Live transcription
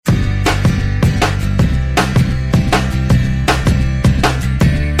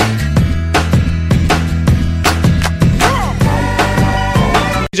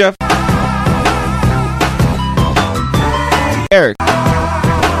Jeff. Eric.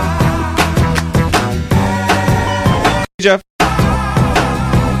 Jeff.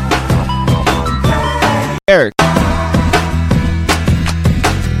 Eric.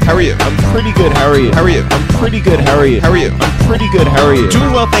 How are you? I'm pretty good. How are you? How are you? I'm pretty good. How are you? How are you? I'm pretty good. How are you?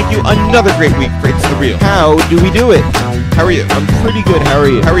 Doing well, thank you. Another great week for It's The Real. How do we do it? How are you? I'm pretty good. How are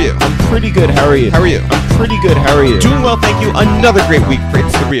you? How are you? I'm pretty good. How are you? How are you? I'm pretty good. How are you? Doing well, thank you. Another great week for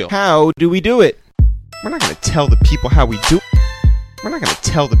It's The Real. How do we do it? We're not going to tell the people how we do. We're not going to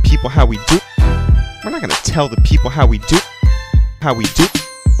tell the people how we do. We're not going to tell the people how we do. How we do.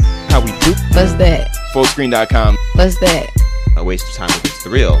 How we do. What's that? Fullscreen.com. What's that? A waste of time with It's The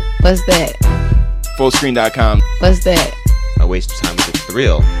Real. What's that? Fullscreen.com. What's that? A waste of time with It's The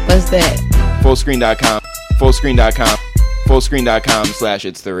Real. What's that? Fullscreen.com. Fullscreen.com.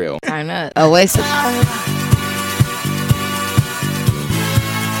 Fullscreen.com/It's The Real. Turn up. A waste of time.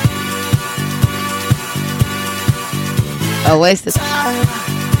 A waste of time.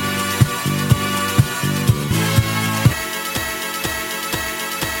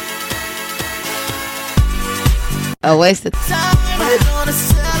 A waste of time. We're gonna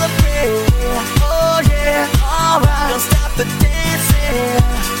celebrate. Oh yeah, alright. Don't stop the dancing.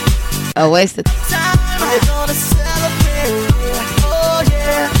 A waste of time. We're gonna celebrate. Oh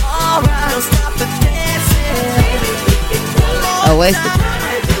yeah, alright. Don't stop the dancing. A waste of time.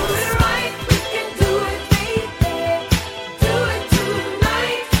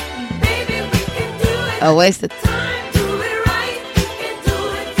 A waste of time.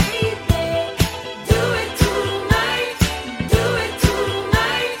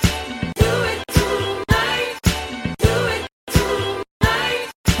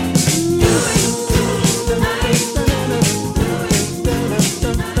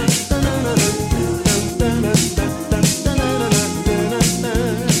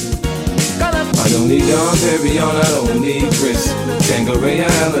 Perion, I don't need Chris. Tangeray,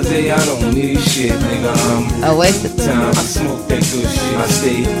 Holiday, I don't need shit, nigga. I'm a waste of time. I smoke that good shit. I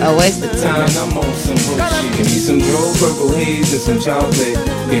stay a waste of time. I'm on some bullshit. Give me some dro, purple haze, and some chocolate.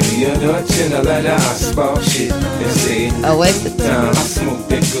 Give me a Dutch and a lighter, I spark shit. They say a waste of time. I smoke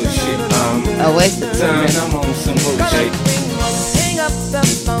that good shit. I'm a waste of time. I'm on some bullshit. Hang up the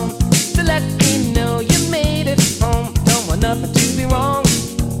phone to let me know you made it home. Don't want nothing to be wrong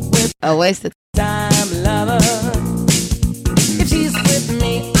with a waste of time, lover. If she's with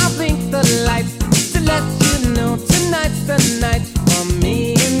me, I'll blink the lights to let you know tonight's the night for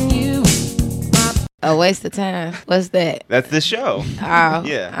me and you. A waste of time. What's that? That's the show. Oh,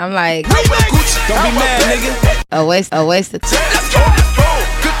 yeah. I'm like, don't be mad, nigga. A waste of time.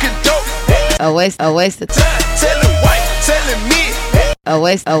 A waste of time. Telling white, telling me. A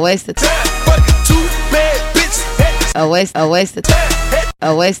waste of time. Fucking two bad bitches. A waste of time.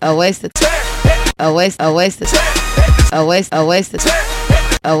 A waste of time. A waste of time. A waste of time. A waste of time.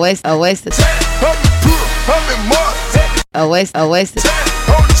 A waste of time. A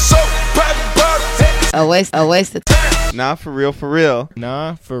waste of time. Nah, for real.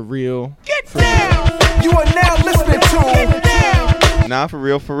 Nah, for real. Get down. You are now listening to Nah, for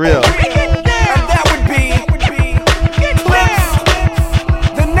real. And that would be Clips,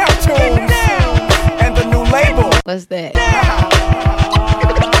 the Neptunes, and the new label. What's that?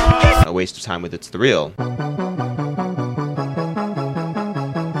 A waste of time with It's The Real.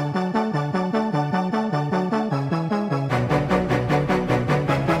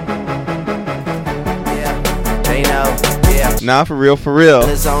 Nah, for real.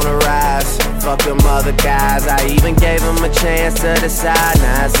 It's on the rise. Fuck them other guys. I even gave them a chance to decide.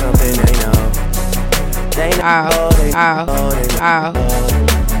 Now it's something they know. They know.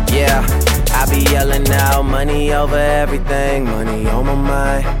 Yeah, I be yelling out money over everything. Money on my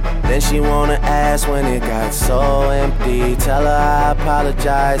mind. Then she wanna ask when it got so empty. Tell her I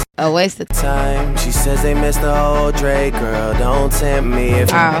apologize. A waste of time. She says they missed the whole Drake. Girl, don't tempt me if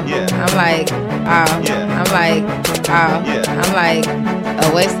yeah. I'm like, yeah. I'm like, yeah. I'm like,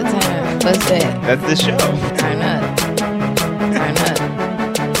 a waste of time. What's that? That's the show. Turn up.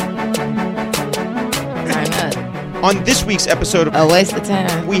 On this week's episode of A Waste of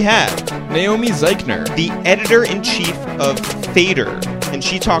Time, we have Naomi Zeichner, the editor-in-chief of Fader. And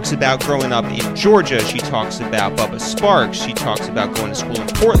she talks about growing up in Georgia. She talks about Bubba Sparks. She talks about going to school in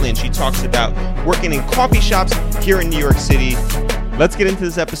Portland. She talks about working in coffee shops here in New York City. Let's get into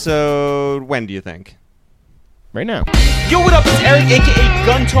this episode. When do you think? Right now. Yo, what up? It's Eric, a.k.a.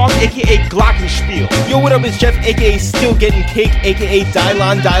 Gun Talk, a.k.a. Glockenspiel. Yo, what up? It's Jeff, a.k.a. Still Getting Cake, a.k.a.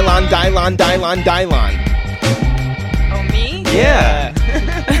 Dylon. Oh, me? Yeah.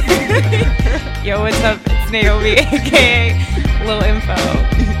 Yo, what's up? It's Naomi, a.k.a. Little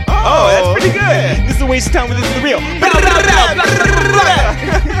Info. Oh, that's pretty good. This is a waste of time with This Is The Real.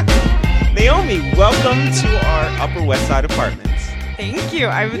 Naomi, welcome to our Upper West Side apartments. Thank you.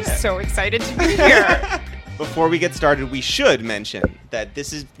 I'm so excited to be here. Before we get started, we should mention that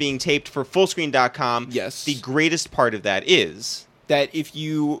this is being taped for Fullscreen.com. Yes. The greatest part of that is that if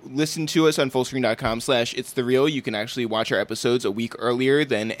you listen to us on fullscreen.com/itsthereal, you can actually watch our episodes a week earlier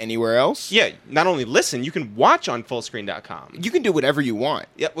than anywhere else. Yeah, not only listen, you can watch on fullscreen.com. You can do whatever you want.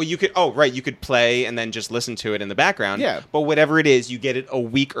 Yeah, well, you could, you could play and then just listen to it in the background. Yeah. But whatever it is, you get it a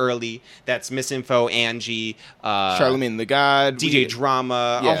week early. That's Misinfo, Angie, Charlemagne the God, DJ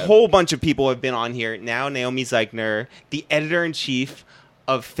Drama, Yeah. a whole bunch of people have been on here. Now Naomi Zeichner, the editor-in-chief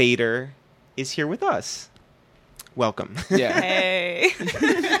of Fader, is here with us. Welcome. Yeah. Hey.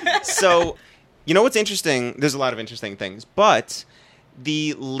 So, you know what's interesting? There's a lot of interesting things, but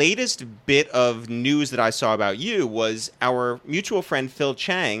the latest bit of news that I saw about you was our mutual friend Phil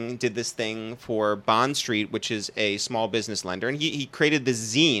Chang did this thing for Bond Street, which is a small business lender, and he created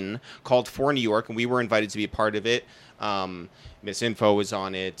this zine called For New York, and we were invited to be a part of it. Miss Info is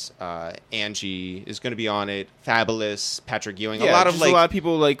on it. Angie is going to be on it. Fabulous, Patrick Ewing. Yeah, a lot of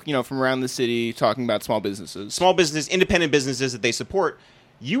people from around the city talking about small businesses. Small business, independent businesses that they support.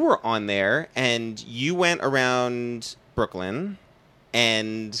 You were on there, and you went around Brooklyn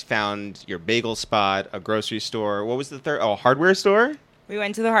and found your bagel spot, a grocery store. What was the third? Oh, a hardware store? We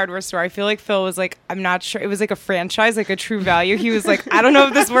went to the hardware store. I feel like Phil was like, I'm not sure. It was like a franchise, like a True Value. He was like, I don't know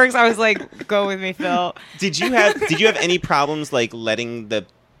if this works. I was like, go with me, Phil. Did you have any problems like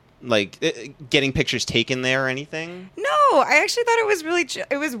getting pictures taken there or anything? No, I actually thought it was really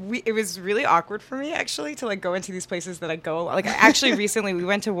it was really awkward for me actually to like go into these places that I go. Like actually recently we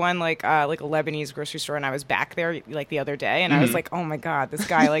went to one like a Lebanese grocery store, and I was back there like the other day, and I was like, oh my god, this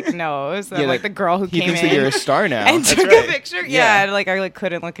guy like knows that like the girl who came thinks in that you're a star now and took right. a picture. Yeah, like I like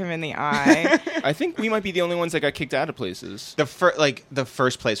couldn't look him in the eye. I think we might be the only ones that got kicked out of places. The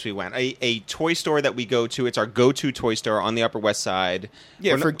first place we went, a toy store that we go to. It's our go-to toy store on the Upper West Side.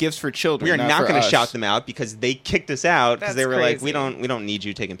 Yeah, for gifts for children. We are not going to us. shout them out because they kicked us out because they were crazy. like, we don't need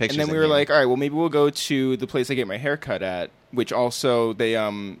you taking pictures. And then we were like, all right, well maybe we'll go to the place I get my hair cut at, which also they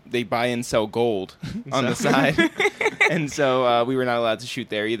buy and sell gold on the side. And so we were not allowed to shoot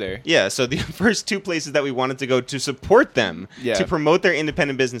there either. Yeah, so the first two places that we wanted to go to support them, to promote their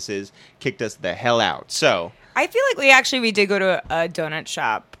independent businesses, kicked us the hell out. So I feel like we did go to a donut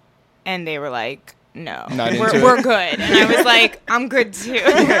shop, and they were like, no, we're good. And I was like, I'm good too.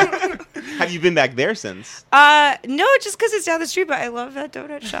 Have you been back there since? No, just because it's down the street, but I love that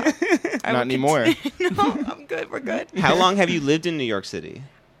donut shop. Not anymore. No, I'm good. We're good. How long have you lived in New York City?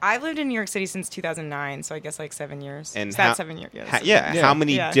 I've lived in New York City since 2009, so I guess like 7 years. And is that 7 years? Yeah. How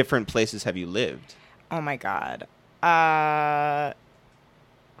many different places have you lived? Oh my God. 4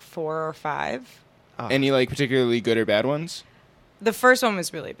 or 5. Oh. Any like particularly good or bad ones? The first one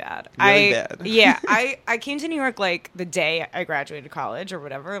was really bad. Really bad. Yeah, I came to New York like the day I graduated college or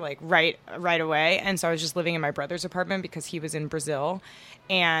whatever, like right away. And so I was just living in my brother's apartment because he was in Brazil.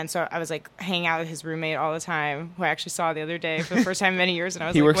 And so I was like hanging out with his roommate all the time, who I actually saw the other day for the first time in many years. And I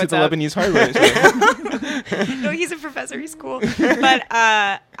was he like, works at the up? Lebanese hardware store. No, he's a professor. He's cool. But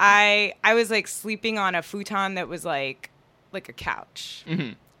I was like sleeping on a futon that was like a couch.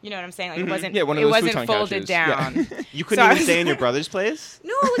 Mm-hmm. You know what I'm saying? Like it wasn't. Yeah, one of it those wasn't futon folded couches. down. Yeah. You couldn't even stay in your brother's place?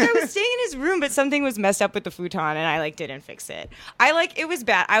 No, like I was staying in his room, but something was messed up with the futon, and I like didn't fix it. It was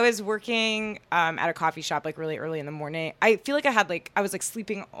bad. I was working at a coffee shop like really early in the morning. I feel like I was like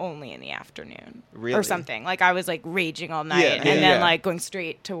sleeping only in the afternoon, really? or something. Like I was like raging all night, and then like going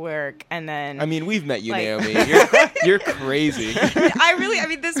straight to work, and then. I mean, we've met you, like, Naomi. You're crazy.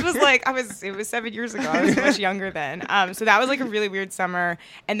 This was like it was 7 years ago. I was much younger then. So that was like a really weird summer,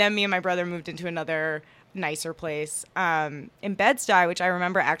 and then me and my brother moved into another nicer place in Bed-Stuy, which I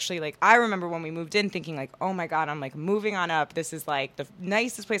remember actually I remember when we moved in thinking like, oh my God, I'm like moving on up. This is like the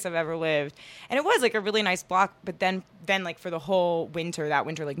nicest place I've ever lived. And it was like a really nice block, but then like for the whole that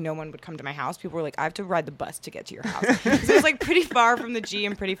winter, like no one would come to my house. People were like, I have to ride the bus to get to your house. So it was like pretty far from the G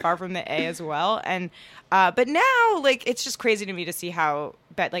and pretty far from the A as well. And but now like it's just crazy to me to see how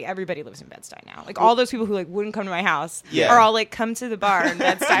everybody lives in Bed-Stuy now. Like all those people who like wouldn't come to my house are all like, come to the bar in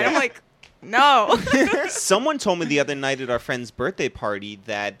Bed-Stuy. I'm like, no. Someone told me the other night at our friend's birthday party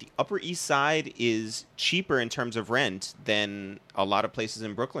that the Upper East Side is cheaper in terms of rent than a lot of places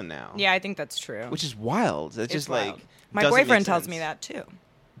in Brooklyn now. Yeah, I think that's true. Which is wild. That's just wild. like my doesn't boyfriend make tells sense. me that too.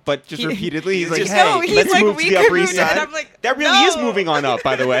 But Just repeatedly, he's like, just, hey, no, he's let's like, move we to the could Upper move East there. Side. And I'm like, that really is moving on up,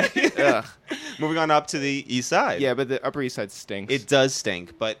 by the way. Ugh. Moving on up to the East Side. Yeah, but the Upper East Side stinks. It does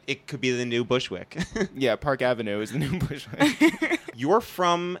stink, but it could be the new Bushwick. Yeah, Park Avenue is the new Bushwick. You're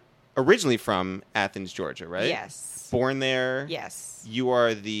from originally from Athens, Georgia, right? Yes. Born there. Yes. You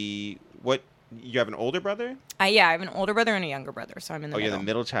are the what? You have an older brother? Yeah, I have an older brother and a younger brother, so I'm in the middle. You're the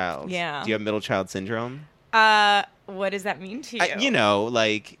middle child. Yeah. Do you have middle child syndrome? What does that mean to you? You know,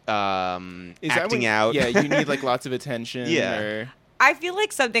 like Is that acting when- out. Yeah, you need like lots of attention. Yeah. Or... I feel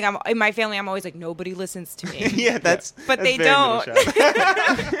like something in my family. I'm always like, nobody listens to me. Yeah, that's. But that's they very don't. middle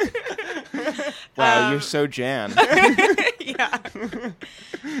child. Wow, you're so Jan. Yeah.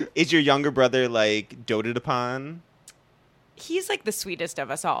 Is your younger brother like doted upon? He's like the sweetest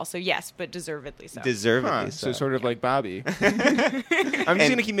of us all, so yes, but deservedly so. Deservedly Huh, so. so sort of like Bobby. I'm just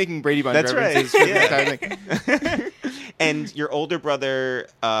gonna keep making Brady Bunch That's right, references for the yeah. entire thing. And your older brother,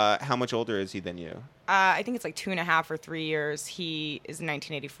 how much older is he than you? I think it's like 2.5 or 3 years. He is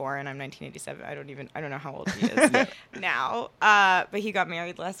 1984 and I'm 1987. I don't know how old he is now. But he got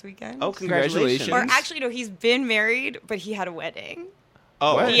married last weekend. Oh, congratulations. Or actually, no, he's been married, but he had a wedding.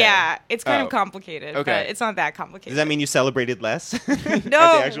 Oh, What? okay. Yeah, it's kind Oh. of complicated, Okay. but it's not that complicated. Does that mean you celebrated less? At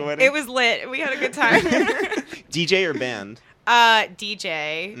no? the actual wedding? It was lit. We had a good time. DJ or band?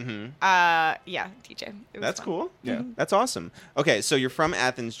 DJ. Mm-hmm. Yeah, DJ. It was That's fun. cool. Yeah. That's awesome. Okay, so you're from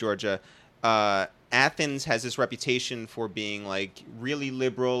Athens, Georgia. Athens has this reputation for being like really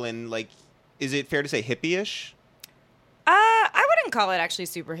liberal and like, is it fair to say hippie-ish? I wouldn't call it actually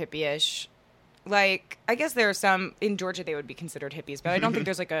super hippie-ish. Like, I guess there are some in Georgia they would be considered hippies, but I don't think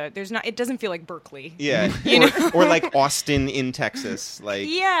it doesn't feel like Berkeley. Yeah. or like Austin in Texas. Like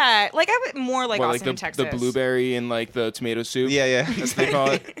Yeah, like I would more like What, Austin in the Texas. blueberry and like the tomato soup? Yeah. That's what they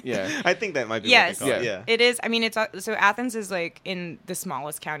call it. Yeah. I think that might be Yes, what they call it. Yeah. it is. I mean, so Athens is like in the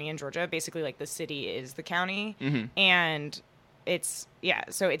smallest county in Georgia. Basically, like the city is the county, and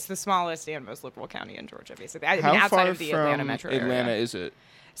so it's the smallest and most liberal county in Georgia. Basically, I mean, How outside far of the from Atlanta metro Atlanta area. is it?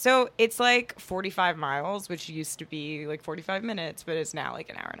 So it's like 45 miles, which used to be like 45 minutes, but it's now like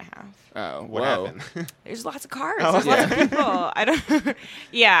an hour and a half. Oh, What whoa. happened? There's lots of cars. Oh, There's lots of people. I don't.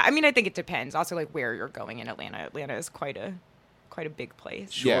 Yeah, I mean, I think it depends. Also, like where you're going in Atlanta. Atlanta is quite a big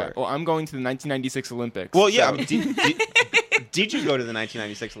place. Sure. Yeah. Well, I'm going to the 1996 Olympics. Well, yeah. so- Did you go to the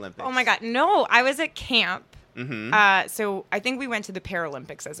 1996 Olympics? Oh my God, no! I was at camp. Mm-hmm. So I think we went to the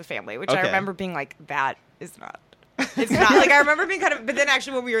Paralympics as a family, which I Okay. remember being like, that is not. It's not like I remember being kind of, but then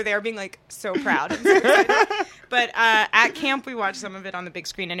actually when we were there, being like so proud. And so excited. But at camp, we watched some of it on the big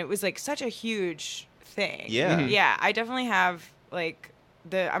screen, and it was like such a huge thing. Yeah. Mhm. Yeah. I definitely have like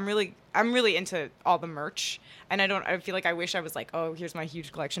I'm really into all the merch, and I feel like I wish I was like, oh, here's my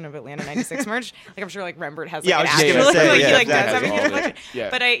huge collection of Atlanta 96 merch. Like I'm sure like Rembert has like Yeah, I an was just actual, gonna say, like, yeah, he like exactly. does have a All huge of it. collection. Yeah.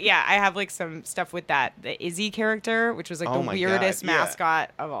 But I have like some stuff with the Izzy character, which was like Oh the my weirdest God, yeah.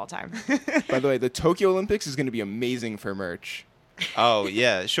 mascot of all time. By the way, the Tokyo Olympics is going to be amazing for merch. Oh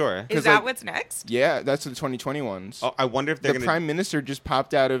yeah, sure. Is 'Cause, that like- what's next? Yeah, that's the 2020 ones. Oh, I wonder if they're the gonna. Prime Minister just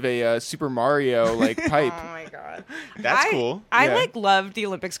popped out of a Super Mario like pipe. Oh my God. That's cool. I Yeah. like loved the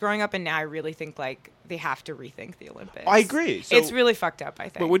Olympics growing up, and now I really think like they have to rethink the Olympics. I agree. So- it's really fucked up, I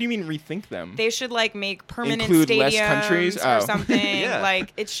think. But what do you mean rethink them? They should like make permanent Include stadiums less countries? or Oh. something. Yeah.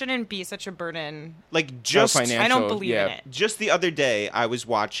 Like it shouldn't be such a burden. like just financial, I don't believe yeah. in it. Just the other day, I was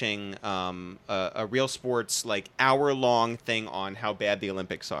watching a Real Sports like hour-long thing on how bad the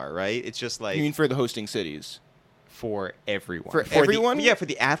Olympics are. Right? It's just like You mean for the hosting cities? for everyone. For the- everyone? yeah, for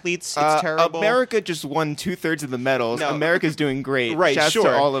the athletes, it's terrible. America just won 2/3 of the medals. No. America's doing great. Right, Shouts sure.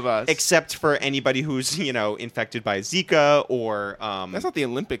 to all of us. Except for anybody who's infected by Zika or That's not the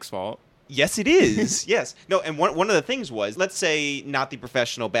Olympics' fault. Yes, it is. Yes. No, and one of the things was, let's say not the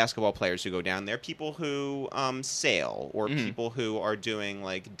professional basketball players who go down there, people who sail or people who are doing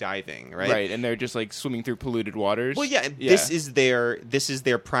like diving, right? Right, and they're just like swimming through polluted waters. Well, yeah, this is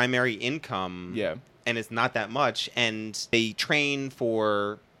their primary income. Yeah. And it's not that much, and they train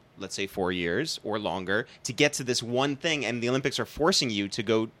for, let's say, 4 years or longer to get to this one thing, and the Olympics are forcing you to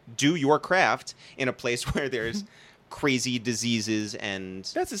go do your craft in a place where there's crazy diseases and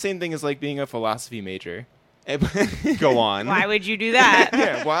That's the same thing as like being a philosophy major. go on. Why would you do that?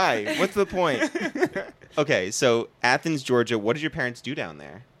 Yeah, why? What's the point? Okay, so Athens, Georgia. What did your parents do down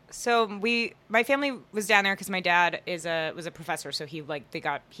there? So my family was down there because my dad was a professor. So he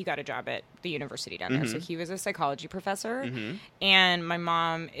got a job at the university down there. So he was a psychology professor, and my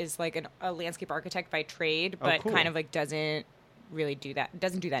mom is like a landscape architect by trade, but cool. kind of like doesn't really do that.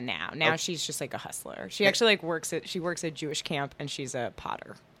 Doesn't do that now. Now she's just like a hustler. She actually like works at Jewish camp, and she's a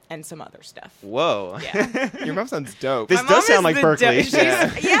potter and some other stuff. Whoa. Yeah. Your mom sounds dope. This My does mom sound is like the Berkeley.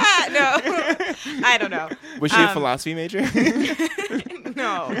 she's- yeah, no. I don't know. Was she a philosophy major?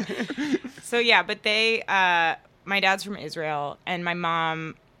 No. So yeah, but my dad's from Israel, and my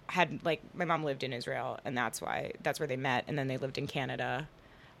mom lived in Israel, and that's where they met, and then they lived in Canada.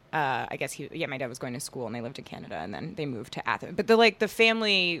 I guess my dad was going to school and they lived in Canada and then they moved to Athens. But the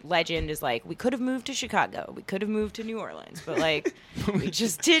family legend is like, we could have moved to Chicago, we could have moved to New Orleans, but like we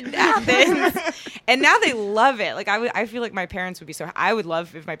just did Athens. And now they love it. Like I feel like my parents would be I would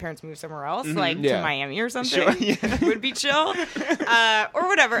love if my parents moved somewhere else, like to Miami or something. Sure, yeah. Would be chill, or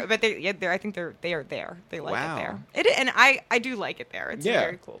whatever. But I think they are there. They like it there. And I do like it there. It's a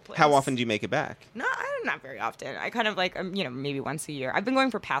very cool place. How often do you make it back? No, not very often. I kind of like maybe once a year. I've been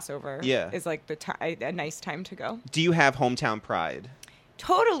going for Passover. Yeah, is like a nice time to go. Do you have hometown pride?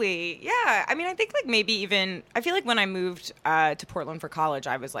 Totally. Yeah. I mean, I think like maybe even I feel like when I moved to Portland for college,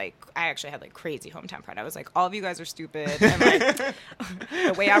 I was like I actually had like crazy hometown pride. I was like, all of you guys are stupid. And like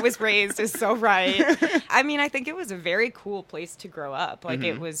the way I was raised is so right. I mean, I think it was a very cool place to grow up. Like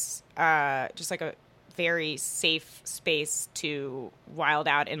it was just like a very safe space to wild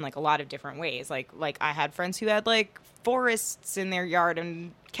out in like a lot of different ways. Like I had friends who had like forests in their yard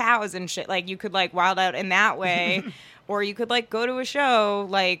and cows and shit. Like you could like wild out in that way, or you could like go to a show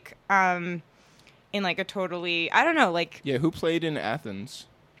like in like a totally I don't know like who played in Athens?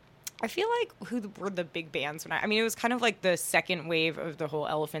 I feel like who were the big bands when I mean it was kind of like the second wave of the whole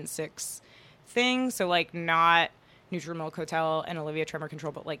Elephant Six thing. So like not Neutral Milk Hotel and Olivia Tremor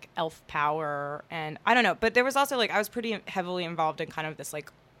Control, but like Elf Power and I don't know. But there was also like I was pretty heavily involved in kind of this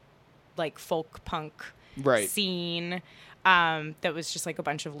like folk punk scene that was just like a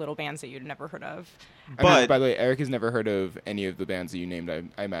bunch of little bands that you'd never heard of. But by the way, Eric has never heard of any of the bands that you named.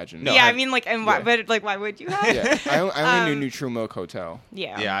 I imagine. No, I mean like, and why? But like, why would you have? Yeah, I only knew Neutral Milk Hotel.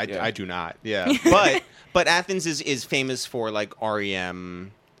 Yeah, I do not. Yeah, but Athens is famous for like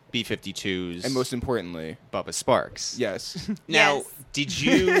REM. B-52s, and most importantly, Bubba Sparks. Yes. Now, did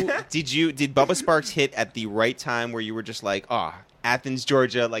Bubba Sparks hit at the right time where you were just like, Athens,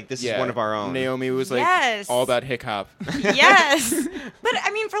 Georgia, like this is one of our own? Naomi was like all about hip hop. Yes, but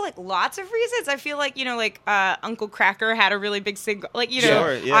I mean for like lots of reasons. I feel like Uncle Cracker had a really big single. Like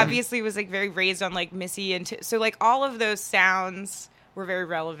obviously was like very raised on like Missy and so like all of those sounds were very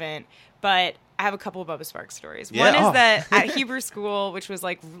relevant, but. I have a couple of Bubba Sparks stories. Yeah. One is that at Hebrew School, which was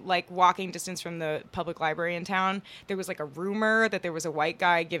like walking distance from the public library in town, there was like a rumor that there was a white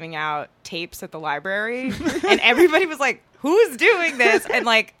guy giving out tapes at the library, and everybody was like, "Who's doing this?" And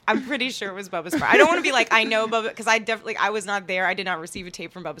like, I'm pretty sure it was Bubba Sparks. I don't want to be like, I know Bubba because I was not there. I did not receive a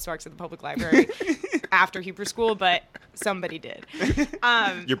tape from Bubba Sparks at the public library after Hebrew School, but somebody did.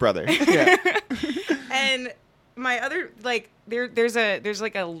 Your brother. Yeah. And my other like there's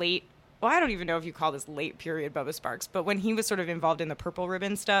like a late. Well, I don't even know if you call this late period Bubba Sparks, but when he was sort of involved in the Purple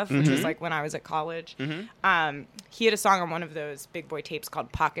Ribbon stuff, which was like when I was at college, he had a song on one of those big boy tapes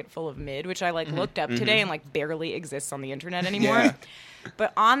called Pocket Full of Mid, which I like looked up today and like barely exists on the internet anymore. Yeah.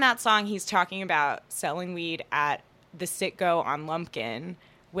 But on that song, he's talking about selling weed at the Citgo on Lumpkin,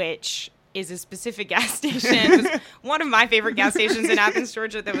 which is a specific gas station. It was one of my favorite gas stations in Athens,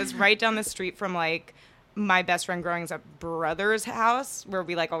 Georgia, that was right down the street from like my best friend growing up brother's house where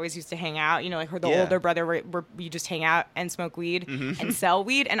we like always used to hang out, like her older brother where we just hang out and smoke weed and sell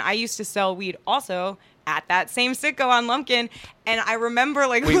weed. And I used to sell weed also at that same Citgo on Lumpkin. And I remember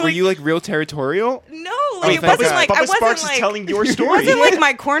like were you like real territorial? No, like it wasn't like Bubba Sparks is telling your story. It wasn't like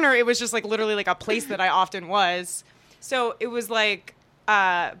my corner. It was just like literally like a place that I often was. So it was like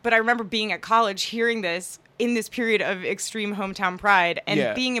but I remember being at college hearing this in this period of extreme hometown pride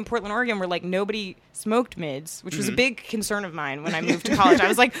and being in Portland, Oregon, where like nobody smoked mids, which was a big concern of mine when I moved to college. I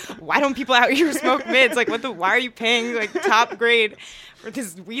was like, why don't people out here smoke mids? Like, why are you paying like top grade for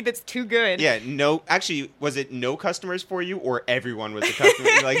this weed that's too good? Yeah, no, actually, was it no customers for you or everyone was a customer?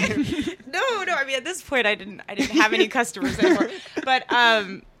 Like, no. I mean, at this point, I didn't have any customers anymore. But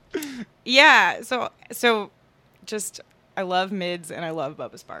yeah, so just. I love mids and I love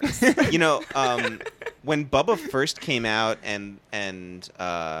Bubba Sparks. When Bubba first came out and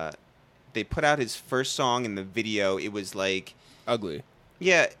they put out his first song in the video, it was like ugly.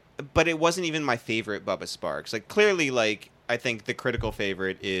 Yeah, but it wasn't even my favorite Bubba Sparks. Like clearly, like I think the critical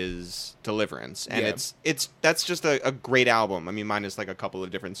favorite is Deliverance, and that's just a great album. I mean, minus like a couple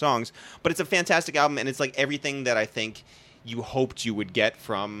of different songs, but it's a fantastic album, and it's like everything that I think you hoped you would get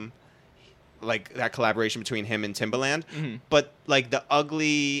from. Like that collaboration between him and Timbaland, but like the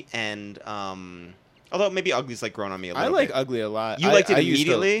Ugly and although maybe Ugly's like grown on me a little bit. I like Ugly a lot. You liked it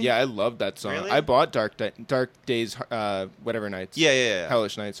immediately? Yeah, I love that song. Really? I bought Dark Days, whatever nights. Yeah.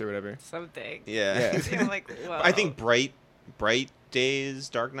 Hellish Nights or whatever. Something. Yeah. I'm like, whoa. I think Bright Days,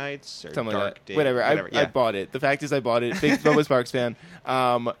 Dark Nights, or something Dark like that. Days. Whatever. I bought it. The fact is I bought it. Big Bubba Sparks fan.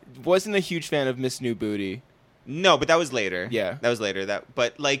 Wasn't a huge fan of Miss New Booty. No, but that was later. Yeah. That was later.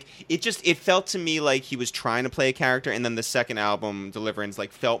 But like it felt to me like he was trying to play a character, and then the second album, Deliverance,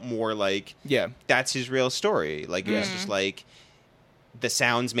 like felt more like that's his real story. Like it was just like the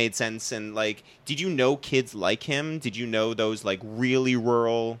sounds made sense, and like, did you know kids like him? Did you know those like really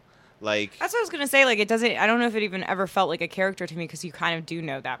rural? Like, that's what I was gonna say. Like, it doesn't. I don't know if it even ever felt like a character to me because you kind of do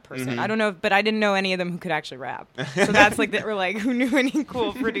know that person. I don't know, but I didn't know any of them who could actually rap. So that's like that. We're like, who knew any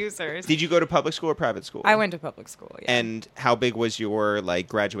cool producers? Did you go to public school or private school? I went to public school. Yeah. And how big was your like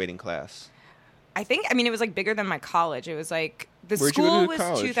graduating class? I think. I mean, it was like bigger than my college. It was like the Where'd you go school to was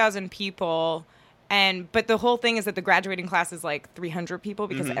college? 2,000 people. But the whole thing is that the graduating class is like 300 people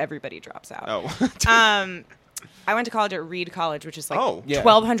because everybody drops out. Oh. I went to college at Reed College, which is like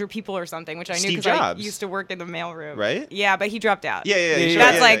 1,200 people or something, which I knew Steve because I Jobs. used to work in the mailroom. Right? Yeah, but he dropped out. Yeah.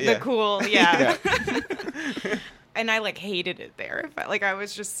 That's Sure. like Yeah. the cool, yeah. And I like hated it there. Like I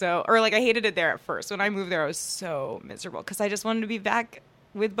was just so, or like I hated it there at first. When I moved there, I was so miserable because I just wanted to be back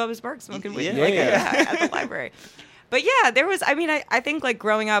with Bubba Sparks smoking weed at the library. But yeah, there was. I mean, I think like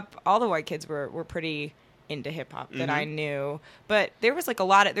growing up, all the white kids were pretty into hip hop that I knew, but there was like a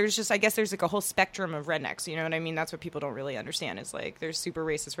lot of I guess there's like a whole spectrum of rednecks, you know what I mean? That's what people don't really understand is like there's super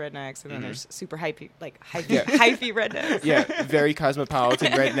racist rednecks and then there's super hypey rednecks. Yeah, very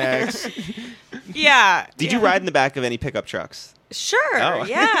cosmopolitan rednecks. Yeah. Did you ride in the back of any pickup trucks? Sure. Oh.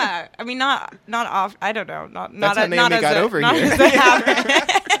 Yeah. I mean, not off. I don't know. That's how Naomi got over here.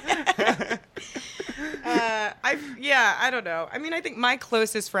 I don't know. I mean, I think my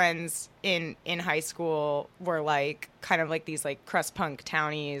closest friends in high school were like kind of like these like crust punk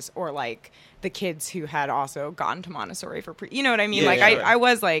townies or like the kids who had also gone to Montessori for you know what I mean? I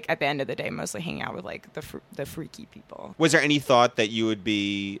was like at the end of the day mostly hanging out with like the freaky people. Was there any thought that you would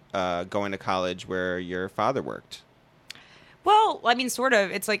be going to college where your father worked? Well, I mean, sort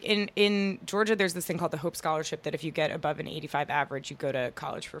of. It's like in Georgia, there's this thing called the Hope Scholarship that if you get above an 85 average, you go to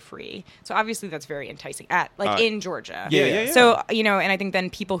college for free. So obviously that's very enticing in Georgia. Yeah. So, you know, and I think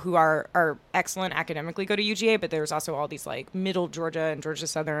then people who are excellent academically go to UGA, but there's also all these like middle Georgia and Georgia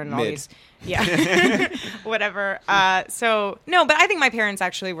Southern and all these. Yeah. Whatever. So, no, but I think my parents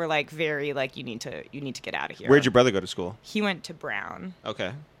actually were like very like, you need to get out of here. Where'd your brother go to school? He went to Brown.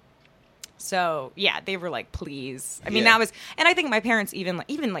 Okay. So yeah, they were like, please. I mean, that was, and I think my parents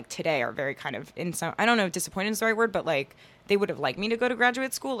even like today are very kind of in some. I don't know if disappointed is the right word, but like they would have liked me to go to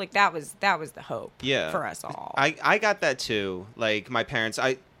graduate school. Like that was the hope. For us all. I got that too. Like my parents,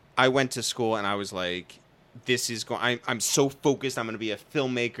 I went to school and I was like, this is going. I'm so focused. I'm going to be a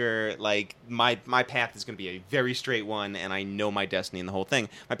filmmaker. Like my path is going to be a very straight one, and I know my destiny and the whole thing.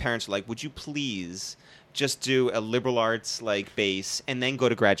 My parents were like, would you please just do a liberal arts like base and then go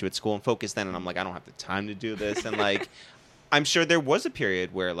to graduate school and focus then? And I'm like, I don't have the time to do this. And like, I'm sure there was a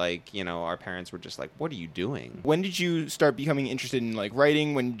period where like, you know, our parents were just like, what are you doing? When did you start becoming interested in like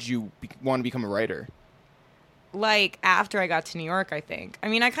writing? When did you want to become a writer? Like after I got to New York, I think. I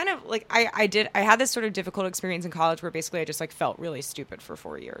mean, I kind of like I had this sort of difficult experience in college where basically I just like felt really stupid for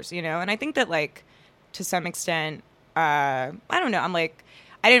 4 years, you know? And I think that like to some extent, I don't know, I'm like,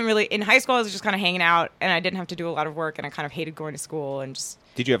 I didn't really, in high school, I was just kind of hanging out and I didn't have to do a lot of work and I kind of hated going to school and just.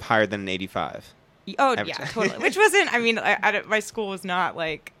 Did you have higher than an 85? Oh, yeah, totally. Which wasn't, I mean, my school was not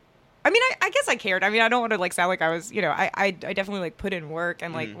like, I mean, I guess I cared. I mean, I don't want to like sound like I was, you know, I definitely like put in work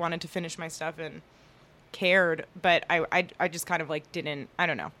and like wanted to finish my stuff and cared, but I just kind of like didn't, I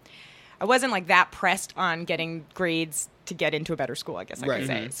don't know. I wasn't like that pressed on getting grades to get into a better school, I guess I could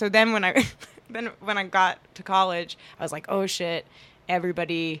say. So then when I got to college, I was like, oh shit.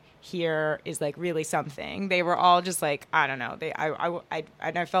 Everybody here is like really something. They were all just like, I don't know.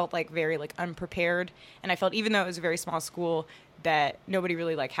 I felt like very like unprepared, and I felt even though it was a very small school that nobody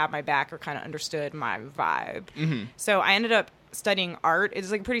really like had my back or kind of understood my vibe. So I ended up studying art. It's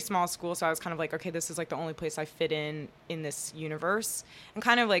like a pretty small school, so I was kind of like, okay, this is like the only place I fit in this universe. And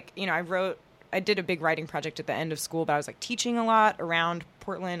kind of like, you know, I did a big writing project at the end of school, but I was like teaching a lot around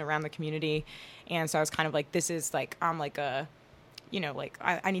Portland, around the community, and so I was kind of like, this is like, I'm like a, you know, like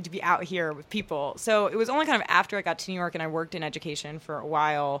I need to be out here with people. So it was only kind of after I got to New York and I worked in education for a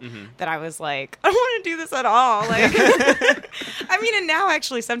while that I was like, I don't want to do this at all. Like, I mean, and now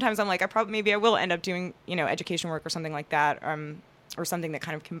actually sometimes I'm like, maybe I will end up doing, you know, education work or something like that, or something that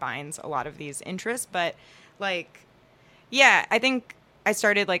kind of combines a lot of these interests. But like, yeah, I think I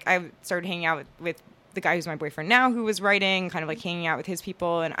started hanging out with the guy who's my boyfriend now, who was writing, kind of like hanging out with his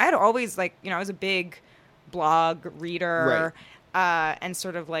people. And I had always like, you know, I was a big blog reader. Right. And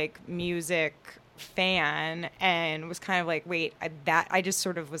sort of like music fan and was kind of like, wait, I just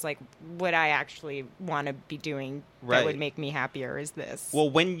sort of was like, what I actually want to be doing that would make me happier is this. Well,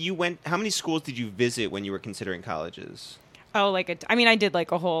 when you went, how many schools did you visit when you were considering colleges? Oh, I did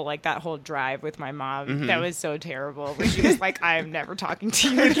like a whole, like that whole drive with my mom. Mm-hmm. That was so terrible. Where she was like, I'm never talking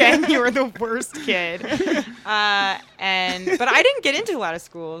to you again. You were the worst kid. But I didn't get into a lot of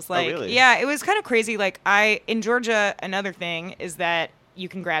schools. Like, really? Yeah, it was kind of crazy. Like in Georgia, another thing is that you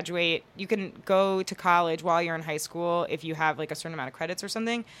can graduate, you can go to college while you're in high school if you have like a certain amount of credits or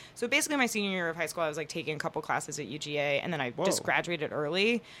something. So basically my senior year of high school, I was like taking a couple classes at UGA and then I just graduated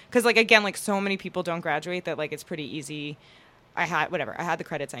early. Cause like, again, like so many people don't graduate that like it's pretty easy. I had the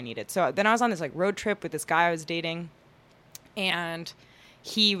credits I needed. So then I was on this like road trip with this guy I was dating and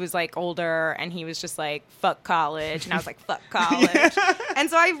he was like older and he was just like, fuck college. And I was like, fuck college. Yeah. And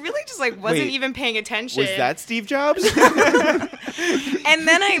so I really just like wasn't even paying attention. Was that Steve Jobs? And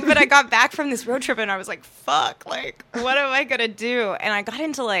then I got back from this road trip and I was like, fuck, like, what am I going to do? And I got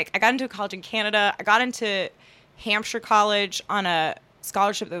into a college in Canada. I got into Hampshire College on a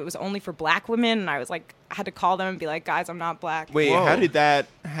scholarship that was only for black women. And I was like, I had to call them and be like, guys, I'm not black. Wait, how did that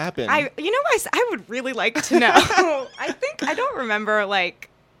happen? I would really like to know. I don't remember, like,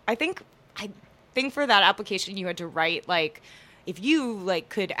 I think for that application you had to write, like, if you, like,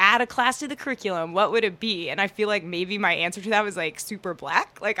 could add a class to the curriculum, what would it be? And I feel like maybe my answer to that was, like, super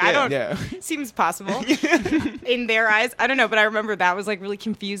black. Like, seems possible in their eyes. I don't know, but I remember that was, like, really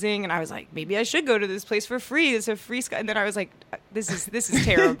confusing. And I was like, maybe I should go to this place for free. It's a free And then I was like, this is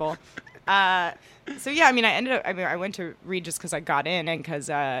terrible. So yeah, I went to Reed just because I got in and because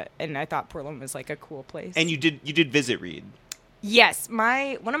and I thought Portland was like a cool place. And you did visit Reed. Yes,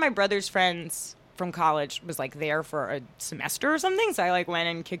 one of my brother's friends from college was like there for a semester or something, so I like went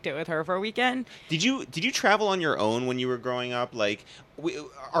and kicked it with her for a weekend. Did you travel on your own when you were growing up? Like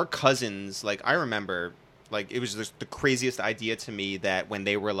our cousins, like I remember, like it was just the craziest idea to me that when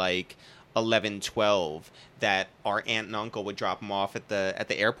they were like 11, 12, that our aunt and uncle would drop them off at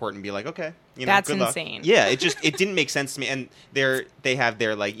the airport and be like, okay, that's good luck. Insane. Yeah, it didn't make sense to me. And they have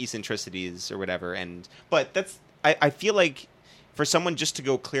their like eccentricities or whatever. But I feel like for someone just to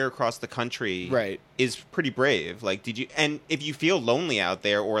go clear across the country is pretty brave. Like, and if you feel lonely out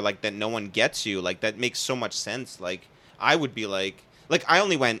there or like that no one gets you, like that makes so much sense. Like I would be like I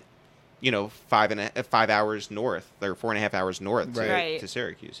only went 5 hours north or 4.5 hours north to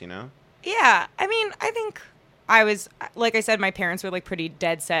Syracuse, Yeah, I think I was, like I said, my parents were like pretty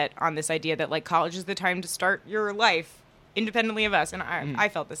dead set on this idea that like college is the time to start your life independently of us, and I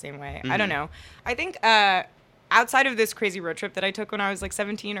felt the same way. I don't know. I think outside of this crazy road trip that I took when I was like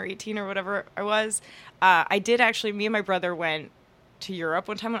 17 or 18 or whatever I was, I did actually, me and my brother went to Europe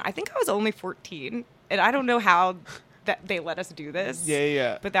one time when I think I was only 14, and I don't know how that they let us do this.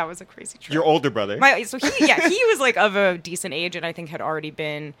 Yeah. But that was a crazy trip. Your older brother. He was like of a decent age and I think had already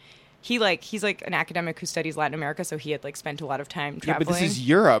been... He's like an academic who studies Latin America, so he had like spent a lot of time traveling. Yeah, but this is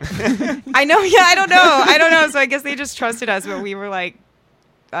Europe. I know. Yeah, I don't know. So I guess they just trusted us, but we were like,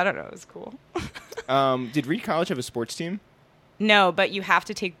 I don't know. It was cool. Did Reed College have a sports team? No, but you have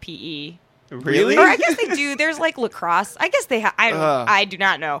to take PE. Really? Or I guess they do. There's like lacrosse. I guess they have. I do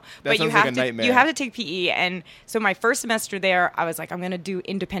not know. That but sounds like a nightmare. You have to take PE. And so my first semester there, I was like, I'm going to do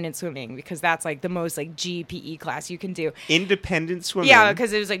independent swimming because that's like the most like GPE class you can do. Independent swimming? Yeah,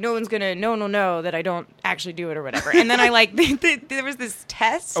 because it was like no one's going to know that I don't actually do it or whatever. And then I like there was this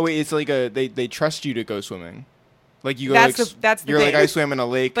test. Oh wait, it's like they trust you to go swimming. Like you go, that's the you're thing. like I swam in a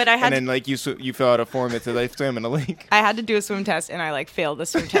lake, but I had and then like you fill out a form that says I swam in a lake. I had to do a swim test, and I like failed the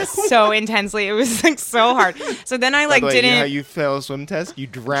swim test so intensely. It was like so hard. So then I like didn't. You know how you fail a swim test? You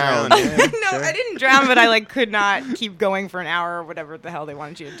drown. No, I didn't drown, but I like could not keep going for an hour or whatever the hell they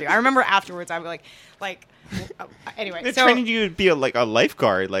wanted you to do. I remember afterwards, I was like. Anyway, they're training you to be a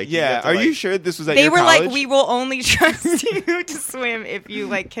lifeguard. Like, are you sure this was at they your were college? Like, we will only trust you to swim if you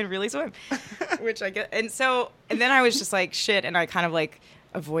like can really swim, which I get. And then I was just like shit, and I kind of like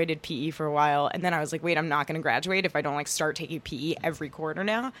avoided PE for a while, and then I was like, wait, I'm not going to graduate if I don't like start taking PE every quarter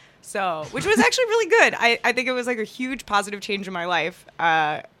now. So, which was actually really good. I think it was like a huge positive change in my life.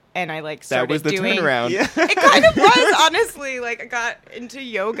 And I like started that was the doing turnaround. Yeah. It kind of was, honestly. Like I got into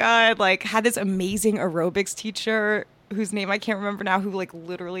yoga. I like had this amazing aerobics teacher whose name I can't remember now, who like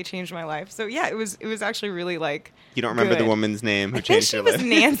literally changed my life. So yeah, it was actually really like. You don't remember good. The woman's name who changed your life? I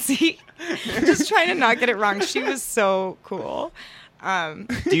think she was Nancy. Just trying to not get it wrong. She was so cool.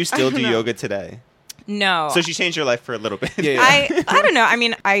 Do you still do yoga today? No. So she changed your life for a little bit. Yeah. I don't know. I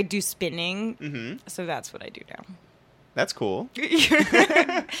mean, I do spinning, so that's what I do now. That's cool.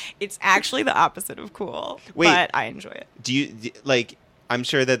 It's actually the opposite of cool, but I enjoy it. Do you like? I'm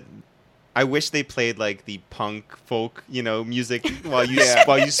sure that I wish they played like the punk folk, music while you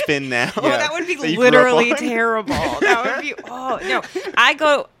while you spin now. Oh, that would be That you grew up literally on. terrible. That would be. Oh no, I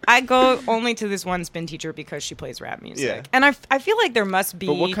go only to this one spin teacher because she plays rap music, Yeah. and I feel like there must be.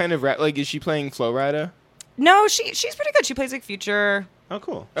 But what kind of rap? Like, is she playing Flow Rida? No, she's pretty good. She plays like Future. Oh,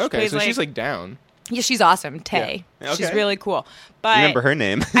 cool. Okay, plays, so she's like- like down. Yeah, she's awesome. Tay. Yeah. She's Okay. really cool. But Remember her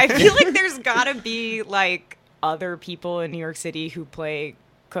name. I feel like there's gotta be like other people in New York City who play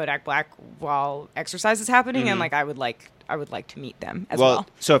Kodak Black while exercise is happening, and like I would like to meet them as well.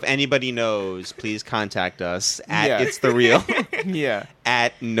 So if anybody knows, please contact us at Yeah. It's The Real, Yeah.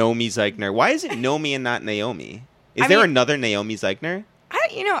 at Naomi Zeichner. Why is it Naomi and not Naomi? Is I there mean- another Naomi Zeichner?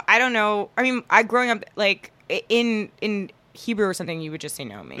 I don't know. I mean, growing up like in Hebrew or something, you would just say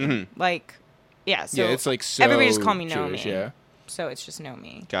Naomi. Mm-hmm. Like, yeah. So Yeah, it's like so everybody just call me Jewish, Naomi. yeah. So it's just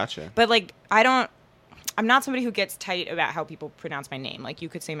Naomi. Gotcha. But like, I'm not somebody who gets tight about how people pronounce my name. Like, you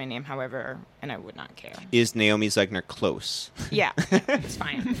could say my name however, and I would not care. Is Naomi Zeichner close? Yeah, it's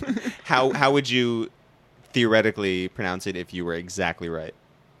fine. How would you theoretically pronounce it if you were exactly right?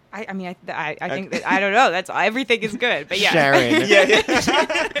 I think that, I don't know. That's everything is good. But yeah, Sharon.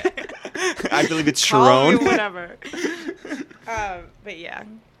 I believe it's Call me Sharon. whatever. But yeah.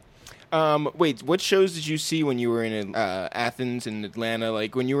 Wait, what shows did you see when you were in Athens and Atlanta?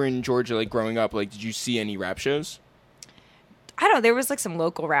 Like, when you were in Georgia, like, growing up, like, did you see any rap shows? I don't know. There was like some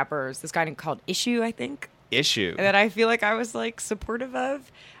local rappers. This guy called Issue, I think, Issue. that I feel like I was like supportive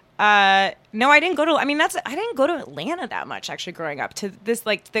of. No, I didn't go to. I didn't go to Atlanta that much actually growing up. To this,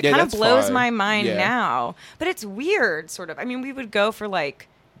 like, that Yeah, kind of that's blows far. my mind Yeah. now. But it's weird, sort of. I mean, we would go for like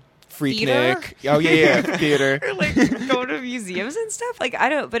Freaknik. Theater? Oh, yeah, theater. or like go to museums and stuff. Like, I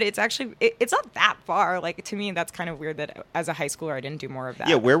don't. But it's actually it's not that far. Like, to me, that's kind of weird that as a high schooler I didn't do more of that.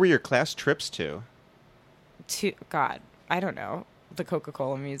 Yeah, where were your class trips to? God, I don't know. The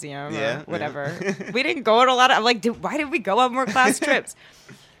Coca-Cola Museum Yeah, or whatever. We didn't go on a lot of. I'm like, why did we go on more class trips?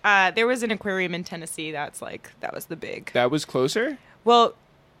 There was an aquarium in Tennessee. That was the big. That was closer? Well,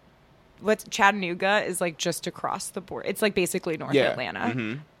 what's Chattanooga is like just across the border. It's like basically North Yeah. Atlanta.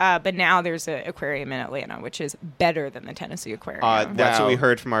 Mm-hmm. But now there's an aquarium in Atlanta, which is better than the Tennessee aquarium. That's what Wow. we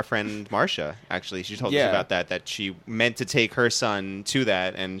heard from our friend Marcia. Actually, she told us Yeah. about that she meant to take her son to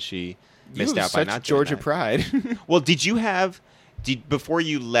that, and she missed You out by such not doing Georgia that. pride. Well, before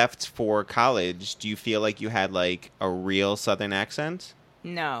you left for college, do you feel like you had like a real Southern accent?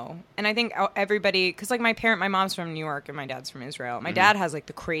 No. And I think everybody, because like my mom's from New York and my dad's from Israel. My dad has like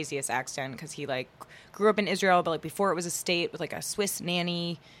the craziest accent because he like grew up in Israel, but like before it was a state with like a Swiss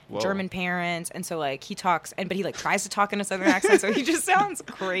nanny, Whoa. German parents. And so like he talks, but he like tries to talk in a Southern accent. So he just sounds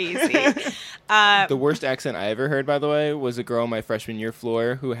crazy. The worst accent I ever heard, by the way, was a girl on my freshman year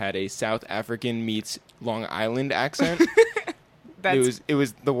floor who had a South African meets Long Island accent. It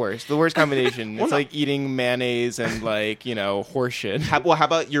was the worst combination. It's like eating mayonnaise and like, horse shit. How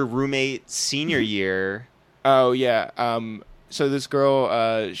about your roommate senior year? Oh yeah. So this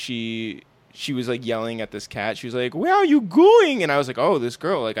girl, she was like yelling at this cat. She was like, "Where are you going?" And I was like, "Oh, this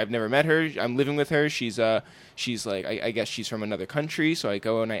girl. Like, I've never met her. I'm living with her. She's like, I guess she's from another country." So I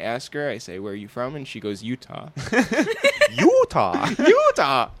go and I ask her. I say, "Where are you from?" And she goes, "Utah."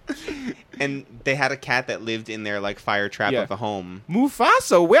 Utah. And they had a cat that lived in their like fire trap Yeah. of the home,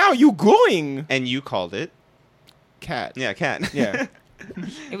 Mufasa, where are you going? and you called it. Cat. Yeah, cat. Yeah.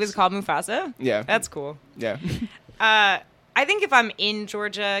 It was called Mufasa. Yeah. That's cool. Yeah. I think if I'm in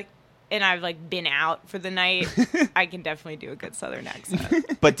Georgia and I've like been out for the night, I can definitely do a good Southern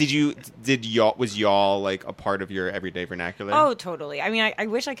accent. But was y'all like a part of your everyday vernacular? Oh, totally. I mean, I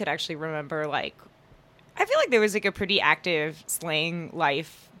wish I could actually remember, like, I feel like there was like a pretty active slang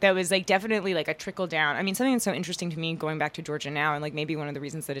life that was like definitely like a trickle down. I mean, something that's so interesting to me going back to Georgia now, and like maybe one of the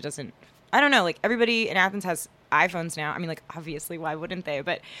reasons that it doesn't, I don't know, like everybody in Athens has iPhones now. I mean, like, obviously, why wouldn't they?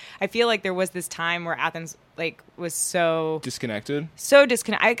 But I feel like there was this time where Athens like was so Disconnected.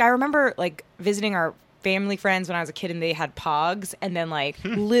 I remember like visiting our family friends when I was a kid, and they had Pogs, and then like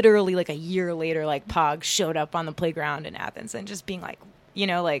literally like a year later, like Pogs showed up on the playground in Athens, and just being like,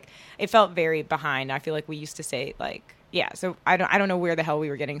 like it felt very behind. I feel like we used to say like, yeah. So I don't know where the hell we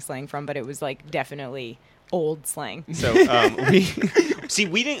were getting slang from, but it was like definitely old slang. So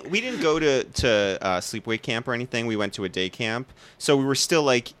we didn't go to sleepaway camp or anything. We went to a day camp, so we were still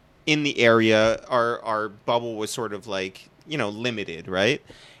like in the area. Our bubble was sort of like limited, right?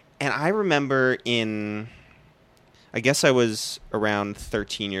 And I remember I guess I was around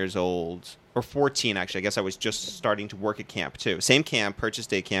 13 years old. Or 14, actually. I guess I was just starting to work at camp, too. Same camp, Purchase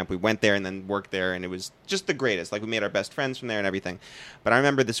Day Camp. We went there and then worked there, and it was just the greatest. Like, we made our best friends from there and everything. But I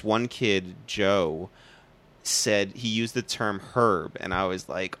remember this one kid, Joe, said he used the term herb, and I was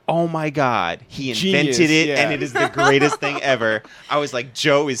like, oh my God, he Genius, invented it, yeah. and it is the greatest thing ever. I was like,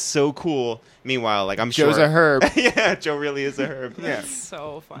 Joe is so cool. Meanwhile, like, I'm Joe's sure a herb. yeah, Joe really is a herb. Yeah.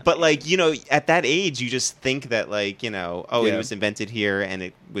 So funny. But, like, you know, at that age, you just think that, like, you know, oh, Yeah. it was invented here, and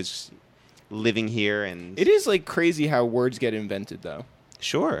it was living here, and It is like crazy how words get invented, though.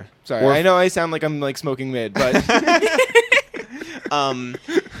 sure. Sorry, Or- I know I sound like I'm like smoking mid, but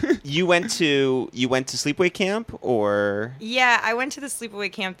You went to sleepaway camp, or Yeah, I went to the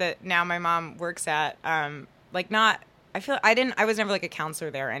sleepaway camp that now my mom works at. I was never like a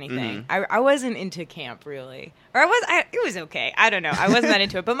counselor there or anything. I wasn't into camp really, or it was okay. I don't know. I wasn't that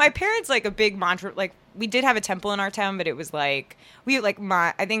into it. But my parents, like, a big mantra, like, we did have a temple in our town, but it was like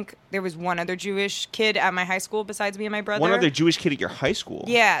I think there was one other Jewish kid at my high school besides me and my brother. one other Jewish kid at your high school.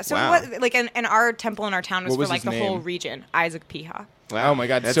 Yeah, so wow. it was, like, and our temple in our town was What was for like his the whole name? region. Isaac Piha. oh my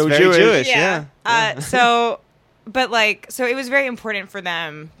God, That's so very Jewish. Yeah. So it was very important for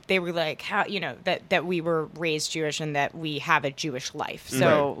them. They were like, how, you know, that we were raised Jewish and that we have a Jewish life.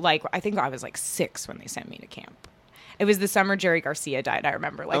 So like, I think I was like 6 when they sent me to camp. It was the summer Jerry Garcia died. I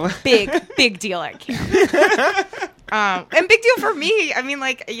remember, like, big deal at camp. And big deal for me. I mean,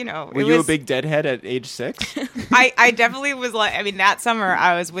 like, you know, Were you a big deadhead at age 6? I definitely was like. I mean, that summer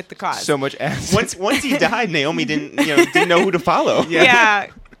I was with the cause. So much ass. Once he died, Naomi didn't know who to follow. Yeah.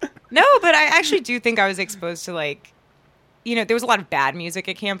 No, but I actually do think I was exposed to, like, you know, there was a lot of bad music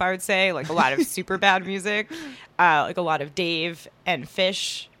at camp, I would say, like a lot of super bad music, like a lot of Dave and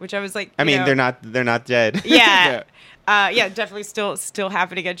Fish, which I was like, I mean, know, they're not dead. yeah. Definitely still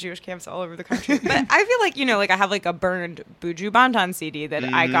happening at Jewish camps all over the country. But I feel like, you know, like, I have like a burned Buju Banton CD that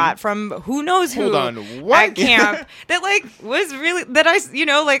I got from who knows who Hold on, what? at camp that, like, was really, that I, you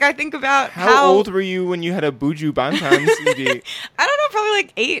know, like, I think about How old were you when you had a Buju Banton CD? I don't know, probably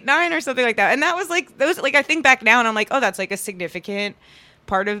like 8, 9 or something like that. And that was like, those, like, I think back now and I'm like, oh, that's like a significant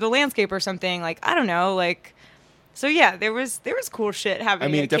part of the landscape or something. Like, I don't know, like, so yeah, there was cool shit happening.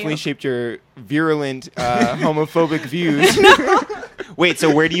 I mean, at it definitely camp. shaped your virulent homophobic viees. Wait,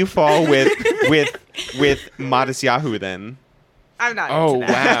 so where do you fall with Modest Yahoo then? I'm not Oh, into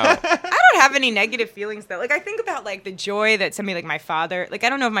that. wow. I don't have any negative feelings though. Like, I think about, like, the joy that somebody like my father, like, I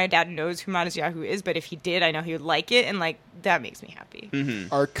don't know if my dad knows who Modest Yahoo is, but if he did, I know he would like it, and, like, that makes me happy.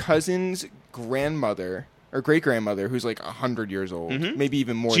 Our cousin's grandmother, or great-grandmother, who's like 100 years old, maybe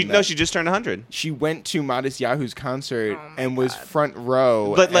even more than that. No, she just turned 100. She went to Modest Yahoo's concert Oh my and was God. front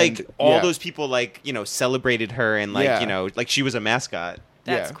row. But, like, and- all yeah. those people, like, you know, celebrated her, and, like, Yeah. you know, like, she was a mascot.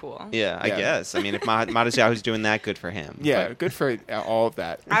 That's Yeah. cool. Yeah, I Yeah. guess. I mean, if Modest Yahoo's doing that, good for him. Yeah, But- good for all of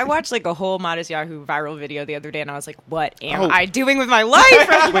that. I watched, like, a whole Modest Yahoo viral video the other day, and I was like, what am Oh. I doing with my life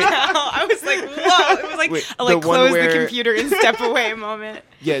right now? I was like, whoa. It was like Wait, a, like, the one close where- the computer and step away moment.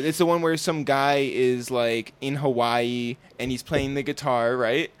 Yeah, it's the one where some guy is like in Hawaii and he's playing the guitar,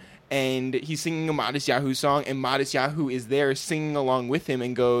 right? And he's singing a Modest Yahoo song, and Modest Yahoo is there singing along with him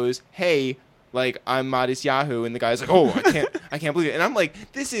and goes, "Hey, like, I'm Modest Yahoo," and the guy's like, "Oh, I can't believe it," and I'm like,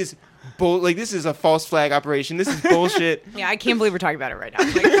 "This is this is a false flag operation. This is bullshit." Yeah, I can't believe we're talking about it right now.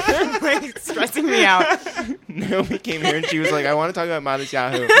 Like, like, stressing me out. Naomi came here and she was like, "I want to talk about Modest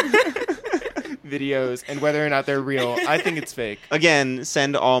Yahoo videos and whether or not they're real. I think it's fake." Again,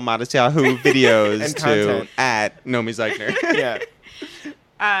 send all Modest Yahoo videos And to content. at Naomi Zeichner.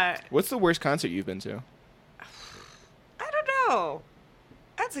 Yeah. What's the worst concert you've been to? I don't know.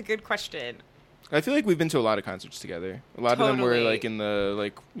 That's a good question. I feel like we've been to a lot of concerts together. A lot of them were Totally. like in the,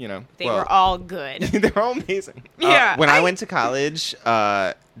 like, you know. They Well- were all good. They're all amazing. Yeah. When I went to college,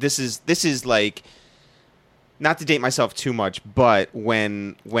 this is like, not to date myself too much, but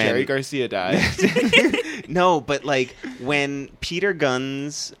when Jerry Garcia died. no, but like when Peter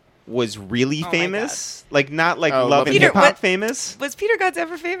Guns was really Oh my famous, like not like Oh, Love and Peter- Hip Hop what- famous. Was Peter Guns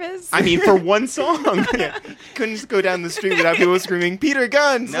ever famous? I mean, for one song. Couldn't just go down the street without people screaming, "Peter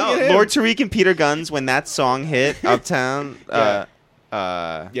Guns!" No, look at him." Lord Tariq and Peter Guns, when that song hit Uptown,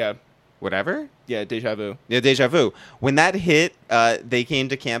 Yeah. whatever. Yeah, Deja Vu. Yeah, Deja Vu. When that hit, they came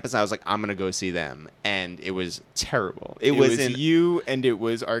to campus. I was like, I'm gonna go see them, and it was terrible. It was in, you, and it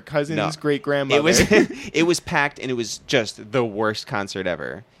was our cousin's No. great-grandmother. it was it was packed, and it was just the worst concert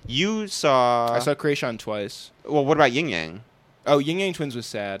ever. You saw. I saw Krayshawn twice. Well, what about Yin Yang? Oh, Yin Yang Twins was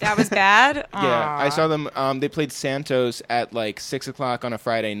sad. That was bad? Yeah, I Aw. saw them. They played Santos at like 6:00 on a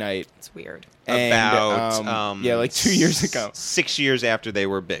Friday night. It's weird. And, About yeah, like 2 years ago. 6 years after they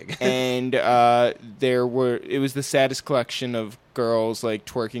were big. And it was the saddest collection of girls like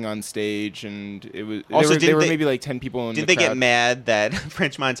twerking on stage, and it was Also, there were didn't they- maybe like 10 people in Did the they get crowd. mad that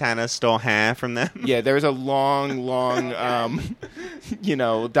French Montana stole half from them? Yeah, there was a long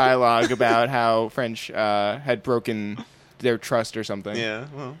dialogue about how French had broken their trust or something. Yeah.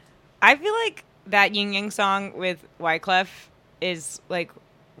 Well. I feel like that Yin Yang song with Wyclef is like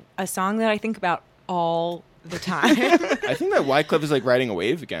a song that I think about all the time. I think that Wyclef is like riding a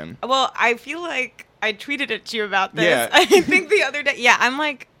wave again. Well, I feel like I tweeted it to you about this. Yeah. I think the other day. Yeah, I'm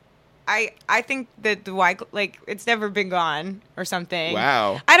like, I think that the Wyclef, like, it's never been gone or something.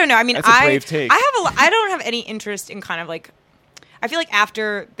 Wow. I don't know. I mean, That's a brave take. I don't have any interest in kind of like. I feel like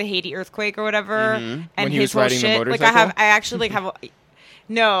after the Haiti earthquake or whatever, and When he his was whole riding the shit, like motorcycle? I actually like have.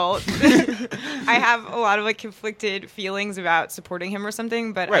 No, I have a lot of like conflicted feelings about supporting him or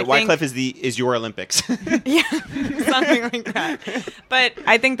something. But Right, I think, Wyclef is your Olympics. yeah, something like that. But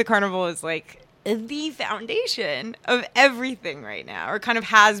I think the carnival is like the foundation of everything right now, or kind of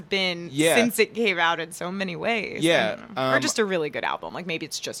has been Yeah. since it came out in so many ways. Yeah, I don't know. Or just a really good album. Like maybe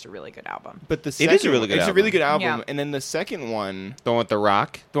it's just a really good album. But the It second is a really good it's album. a really good album. Yeah. And then the second one, the one with the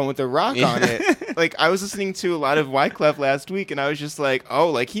rock. the one with the rock on it, like I was listening to a lot of Wyclef last week, and I was just like, oh,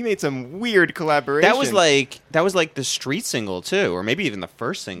 like he made some weird collaboration. That was like the street single too, or maybe even the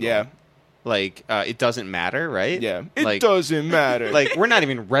first single. yeah, Like it doesn't matter, right? yeah. It like, doesn't matter. Like we're not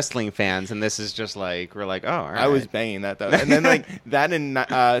even wrestling fans, and this is just like we're like, oh, all right. I was banging that though, and then like that and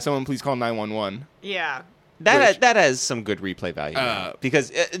someone please call 911. Yeah. that has some good replay value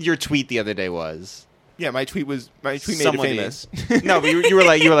because your tweet the other day was. Yeah, my tweet made Somebody- it famous. No, but you were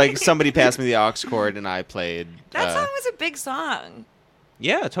like somebody passed me the aux cord and I played. That song was a big song.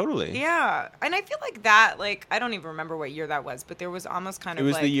 Yeah, totally. Yeah. And I feel like that, like, I don't even remember what year that was, but there was almost kind It of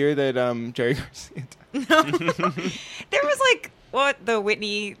was like. the year that Jerry Garcia died. There was like,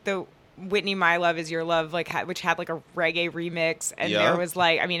 the Whitney My Love Is Your Love, like, which had like a reggae remix. And Yeah. there was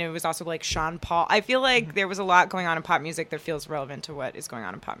like, I mean, it was also like Sean Paul. I feel like there was a lot going on in pop music that feels relevant to what is going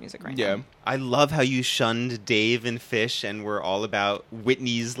on in pop music right Yeah. now. I love how you shunned Dave and Fish and were all about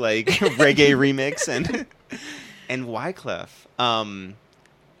Whitney's like reggae remix and Wyclef.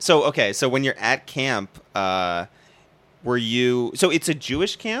 So when you're at camp, were you? So it's a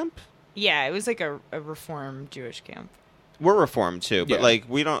Jewish camp. Yeah, it was like a Reformed Jewish camp. We're Reformed too, but Yeah. like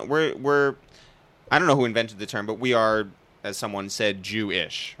we're. I don't know who invented the term, but we are, as someone said,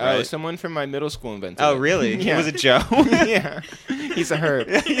 Jewish. Oh, Right? someone from my middle school invented Oh, it. really? Yeah. Was it Joe? Yeah. He's a herb.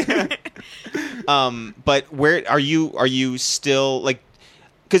 But where are you? Are you still like?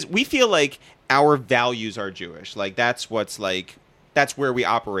 Because we feel like our values are Jewish. Like that's where we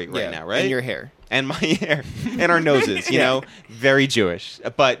operate right Yeah, now, right? and your hair. And my hair and our noses, you know, very Jewish.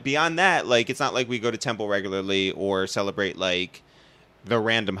 But beyond that, like it's not like we go to temple regularly or celebrate like the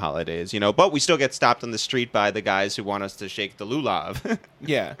random holidays, you know. But we still get stopped on the street by the guys who want us to shake the lulav.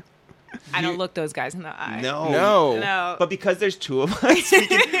 Yeah. I don't look those guys in the eye. No. No. But because there's two of us,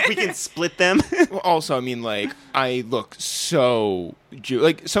 we can split them. Well, also, I mean, like, I look so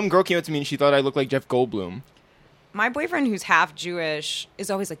like some girl came up to me and she thought I looked like Jeff Goldblum. My boyfriend, who's half Jewish, is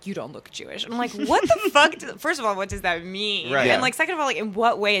always like, "You don't look Jewish." And I'm like, "What the fuck?" First of all, what does that mean? Right. And like, second of all, like, in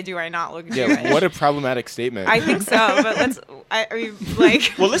what way do I not look Jewish? Yeah, what a problematic statement. I think so, but I mean,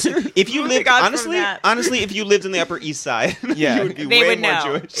 like, Well, listen, if you Moving lived on from that. honestly, if you lived in the Upper East Side, Yeah. you would be they way would more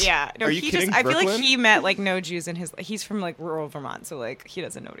know. Jewish. Yeah, no, Are you he kidding? just. I feel like Brooklyn? he met like no Jews in his. He's from like rural Vermont, so like he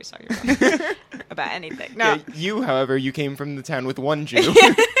doesn't know what he's talking about anything. No, Yeah, you, however, you came from the town with one Jew.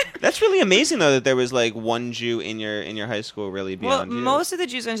 That's really amazing, though, that there was like one Jew in your high school, really well, beyond you. most of the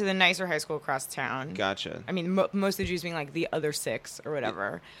Jews went to the nicer high school across town. Gotcha. I mean, most of the Jews being like the other six or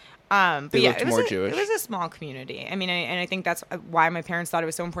whatever. But They yeah, looked it was more a, Jewish. It was a small community. I mean, and I think that's why my parents thought it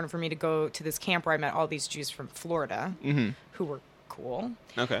was so important for me to go to this camp where I met all these Jews from Florida who were cool.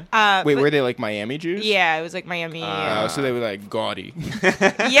 Okay. Wait, but- were they like Miami Jews? Yeah, it was like Miami. Oh, so they were like gaudy.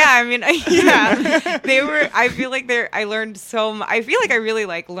 Yeah, I mean, yeah, they were. I feel like I learned so much. I feel like I really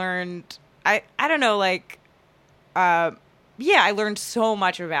like learned. I don't know, like, yeah, I learned so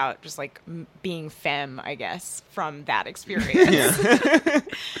much about just like being femme, I guess, from that experience.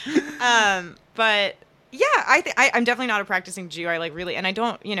 But yeah, I'm definitely not a practicing Jew. I like really, and I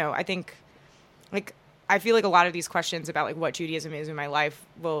don't, I think, like, I feel like a lot of these questions about like what Judaism is in my life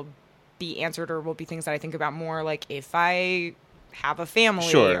will be answered, or will be things that I think about more like if I have a family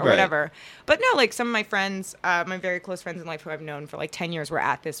Sure, or right. whatever. But no, like some of my friends, my very close friends in life who I've known for like 10 years were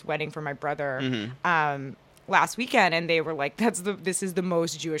at this wedding for my brother. last weekend, and they were like, this is the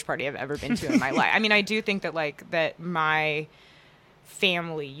most Jewish party I've ever been to in my life. I mean, I do think that that my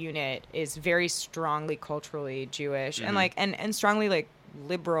family unit is very strongly culturally Jewish and and strongly like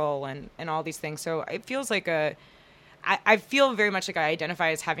liberal and all these things. So it feels like I feel very much like I identify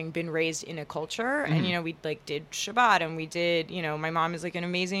as having been raised in a culture, and we like did Shabbat, and we did my mom is like an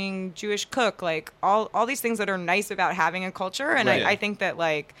amazing Jewish cook, like all these things that are nice about having a culture, and I think that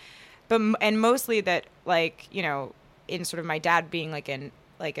and mostly that in sort of my dad being like an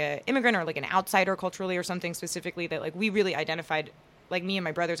immigrant or like an outsider culturally or something specifically, that like we really identified, like me and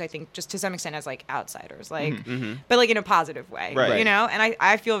my brothers, I think, just to some extent as like outsiders, like, but like in a positive way, right. And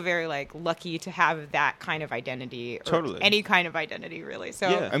I feel very like lucky to have that kind of identity, or totally any kind of identity, really.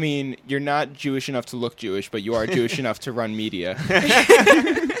 So, I mean, you're not Jewish enough to look Jewish, but you are Jewish enough to run media.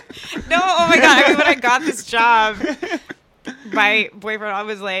 No, oh my God. I mean, when I got this job, my boyfriend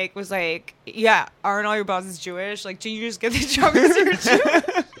was like, yeah, aren't all your bosses Jewish? Like, do you just get the job because you're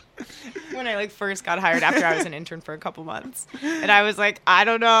Jewish? When I like first got hired after I was an intern for a couple months, and I was like, I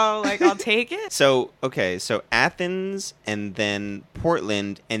don't know, like I'll take it. So Athens and then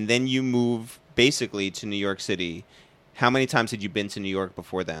Portland, and then you move basically to New York City. How many times had you been to New York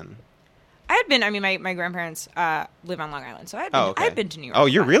before then? I had been. I mean, my grandparents live on Long Island, so I had been to New York. Oh,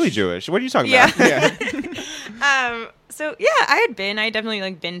 you're really Jewish. What are you talking about? Yeah. So yeah, I had definitely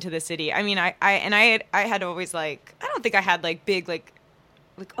like been to the city. I mean, I had always like, I don't think I had like big like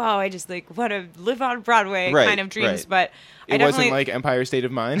I just like want to live on Broadway kind of dreams, but it wasn't like Empire State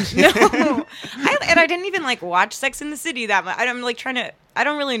of Mind. No, I didn't even like watch Sex in the City that much. I'm like I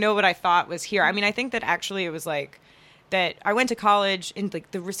don't really know what I thought was here. I mean, I think that actually it was like that I went to college and like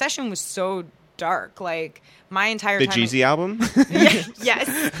the recession was so dark. Like my entire time. The Jeezy album? Yes.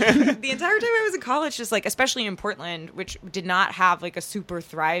 The entire time I was in college, just like, especially in Portland, which did not have like a super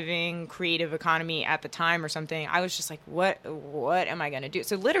thriving creative economy at the time or something, I was just like, what am I going to do?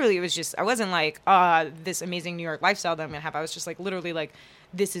 So literally it was just, I wasn't like, this amazing New York lifestyle that I'm going to have. I was just like, literally like,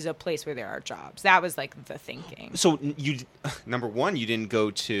 this is a place where there are jobs. That was like the thinking. So you, number one, you didn't go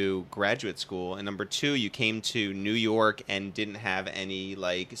to graduate school, and number two, you came to New York and didn't have any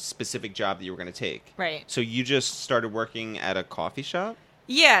like specific job that you were going to take. Right. So you just started working at a coffee shop?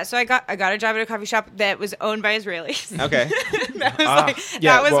 Yeah, so I got a job at a coffee shop that was owned by Israelis. Okay.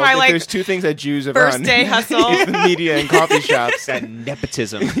 That was my like there's two things that Jews have first run. Day hustle. It's the media and coffee shops. That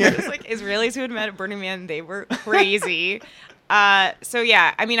nepotism. It was like Israelis who had met at Burning Man. They were crazy. So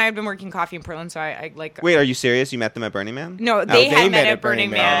yeah, I mean, I had been working coffee in Portland, so I like. Wait, are you serious? You met them at Burning Man? No, they had met at Burning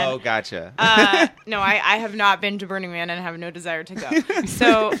Man. Oh, gotcha. No, I have not been to Burning Man and have no desire to go.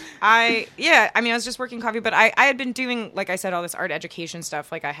 So I was just working coffee, but I had been doing, like I said, all this art education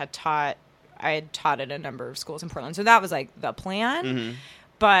stuff. Like I had taught at a number of schools in Portland, so that was like the plan. Mm-hmm.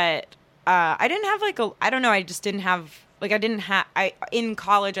 But I didn't have like I don't know, I just didn't have. Like in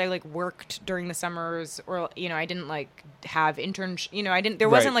college I like worked during the summers, or I didn't like have internships, there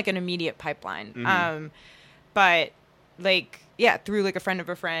wasn't like an immediate pipeline. Mm-hmm. But like through like a friend of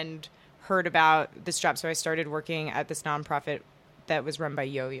a friend heard about this job, so I started working at this nonprofit that was run by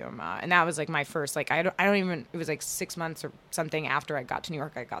Yo-Yo Ma, and that was like my first like I don't even, it was like 6 months or something after I got to New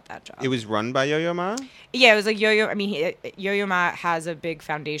York I got that job. It was run by Yo-Yo Ma? Yeah, it was like Yo-Yo. I mean, Yo-Yo Ma has a big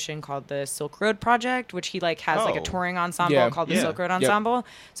foundation called the Silk Road Project, which he like has like a touring ensemble called the Silk Road Ensemble. Yep.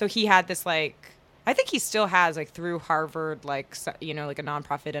 So he had this like, I think he still has like through Harvard like like a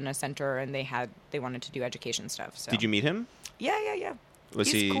nonprofit and a center, and they wanted to do education stuff. So did you meet him? Yeah. Was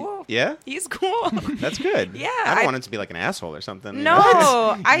He's cool. Yeah? He's cool. That's good. Yeah. I don't want him to be like an asshole or something.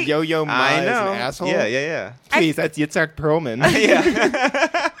 No. Yo-Yo Ma is an asshole? Yeah. Please, that's Yitzhak Perlman.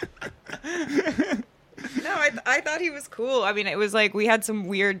 Yeah. No, I thought he was cool. I mean, it was like we had some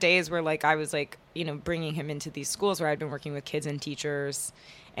weird days where like I was like, bringing him into these schools where I'd been working with kids and teachers,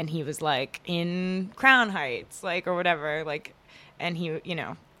 and he was like in Crown Heights, like, or whatever, like, and he,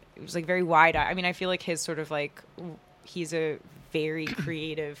 it was like very wide-eyed. I mean, I feel like his sort of like, he's a very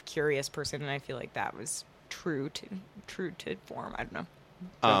creative, curious person, and I feel like that was true to form. I don't know.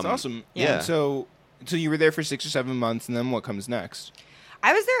 That's awesome. Yeah. So you were there for 6 or 7 months, and then what comes next?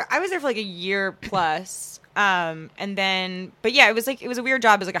 I was there for like a year plus. And then, but yeah, it was a weird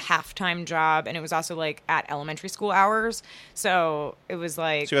job. It was like a half-time job, and it was also like at elementary school hours. So it was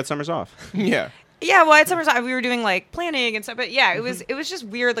like, so you had summers off. Yeah. Yeah, well, at summer we were doing like planning and stuff, but yeah, it was just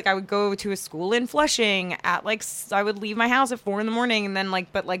weird. Like I would go to a school in Flushing at like, I would leave my house at 4 a.m, and then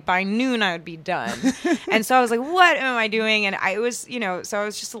like, but like by noon I would be done. And so I was like, what am I doing? And I was, so I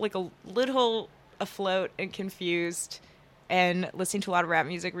was just like a little afloat and confused, and listening to a lot of rap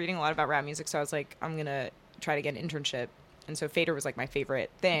music, reading a lot about rap music. So I was like, I'm gonna try to get an internship And so Fader was like my favorite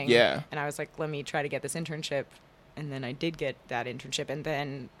thing. Yeah. And I was like, let me try to get this internship. And then I did get that internship. And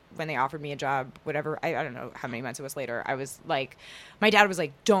then when they offered me a job, whatever, I don't know how many months it was later, I was like, my dad was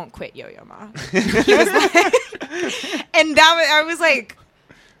like, don't quit Yo-Yo Ma. He was like, and I was like,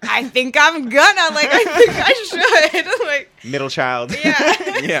 I think I'm gonna, like, I think I should. Like, Middle child.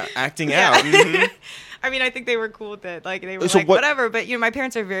 yeah. Yeah, acting out. Mhm. I mean, I think they were cool with it. Like, they were So like, what- whatever. But, you know, my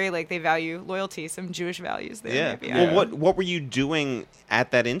parents are very, like, they value loyalty, some Jewish values there. Yeah. Maybe. I Well, don't know. what were you doing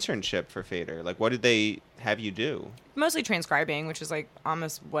at that internship for Fader? Like, what did they have you do? Mostly transcribing, which is like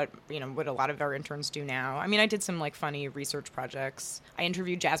almost what a lot of our interns do now. I mean, I did some like funny research projects. I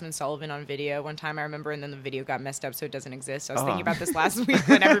interviewed Jasmine Sullivan on video one time, I remember, and then the video got messed up, so it doesn't exist. I was thinking about this last week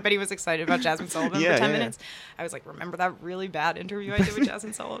when everybody was excited about Jasmine Sullivan Yeah, for 10 yeah. minutes. I was like, remember that really bad interview I did with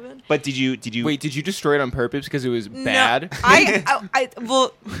Jasmine Sullivan? But did you Wait, did you destroy it on purpose because it was bad? No,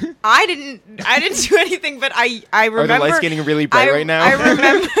 I didn't do anything, but I remember. Are the lights getting really bright right now?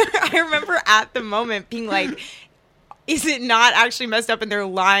 I remember at the moment being like, is it not actually messed up and they're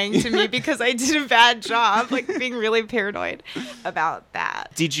lying to me because I did a bad job? Like, being really paranoid about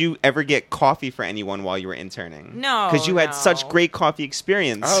that. Did you ever get coffee for anyone while you were interning? No, Because you had no. such great coffee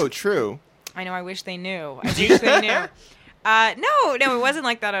experience. Oh, true. I know, I wish they knew. I wish they knew. No, it wasn't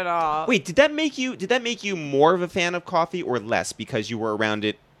like that at all. Wait, did that make you more of a fan of coffee or less because you were around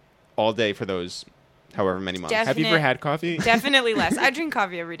it all day for those however many months? Have you ever had coffee? Definitely less. I drink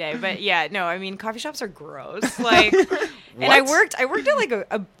coffee every day, but yeah, no, I mean, coffee shops are gross. Like, and I worked at like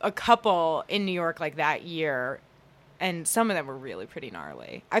a couple in New York like that year, and some of them were really pretty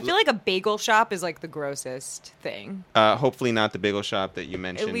gnarly. I feel like a bagel shop is like the grossest thing. Hopefully not the bagel shop that you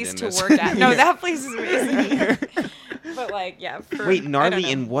mentioned. At least in to this. work at. No, that place is amazing. But like, yeah. Wait, I gnarly don't know.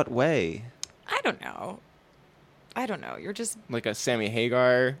 in what way? I don't know. You're just Like a Sammy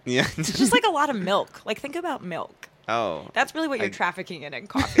Hagar. Yeah. just like a lot of milk. Like, think about milk. Oh. That's really what you're trafficking in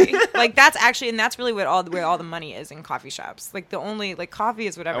coffee. Like, that's really where all the money is in coffee shops. Like, the only, like, coffee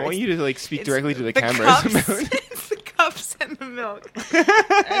is whatever. I want you to like speak It's directly to the the cameras. cups. It's the cups and the milk.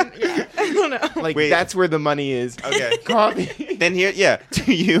 And, yeah, I don't know. Like Wait. that's where the money is. Okay. Coffee. Then here, yeah.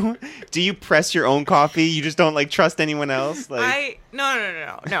 Do you press your own coffee? You just don't like trust anyone else? Like No.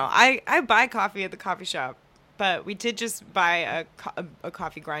 I buy coffee at the coffee shop. But we did just buy a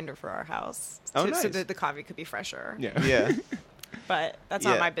coffee grinder for our house, Oh, so nice. that the coffee could be fresher. Yeah. Yeah. But that's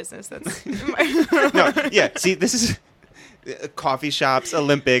Yeah. not my business. That's No, yeah. See, this is coffee shops,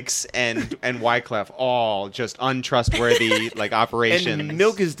 Olympics, and Wyclef, all just untrustworthy like operations. And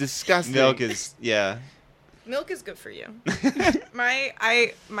milk is disgusting. Milk is Milk is good for you.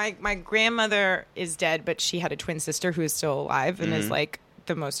 My grandmother is dead, but she had a twin sister who is still alive and is like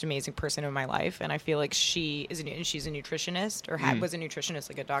the most amazing person in my life. And I feel like she's a nutritionist or was a nutritionist,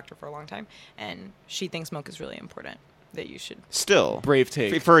 like a doctor for a long time. And she thinks milk is really important. That you should. still Brave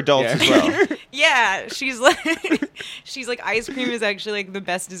take. for adults as well. Yeah, she's like ice cream is actually like the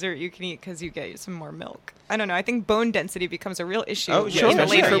best dessert you can eat because you get some more milk. I don't know. I think bone density becomes a real issue. Oh, in yeah, the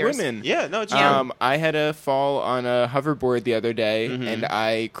especially later for years. women. Yeah, no, it's I had a fall on a hoverboard the other day, and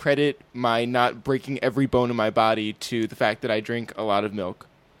I credit my not breaking every bone in my body to the fact that I drink a lot of milk.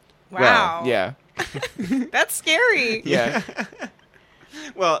 Wow. Yeah. That's scary. Yeah.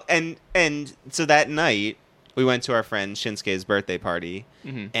 Well, and so that night we went to our friend Shinsuke's birthday party,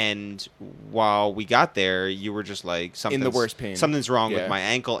 and while we got there, you were just like In the worst pain. Something's wrong Yeah. with my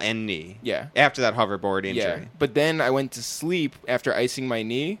ankle and knee. Yeah. After that hoverboard injury. Yeah. But then I went to sleep after icing my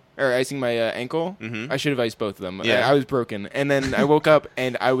ankle. I should have iced both of them. Yeah. I was broken. And then I woke up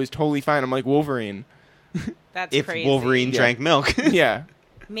and I was totally fine. I'm like Wolverine. That's If crazy. Wolverine Yeah. drank milk. Yeah.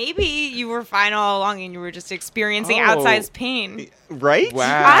 Maybe you were fine all along and you were just experiencing Oh. outsized pain. Right?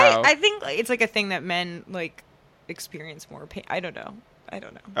 Wow. I think it's like a thing that men like experience more pain. I don't know.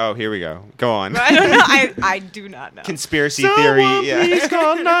 Oh, here we go. Go on. I don't know. I do not know. Conspiracy theory. Yeah. Please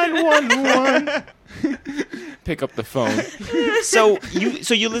call 911. Pick up the phone. So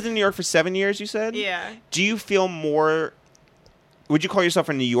you lived in New York for 7 years, you said? Yeah. Do you feel more... Would you call yourself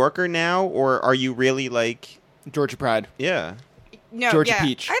a New Yorker now, or are you really like... Georgia Pride. Yeah. No, Georgia yeah,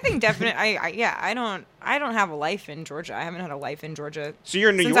 Peach. I think definitely. I don't have a life in Georgia. I haven't had a life in Georgia So you're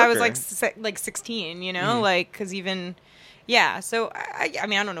a New since Yorker. I was like 16. You know, like because even. Yeah, so I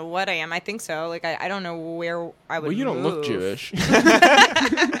mean I don't know what I am. I think so. Like I don't know where I would. Well, you don't look move. Jewish.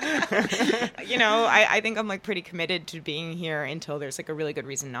 You know, I think I'm like pretty committed to being here until there's like a really good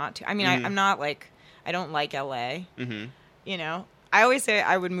reason not to. I mean, I'm not like I don't like LA. Mm-hmm. You know, I always say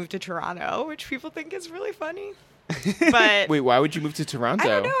I would move to Toronto, which people think is really funny. But Wait, why would you move to Toronto? I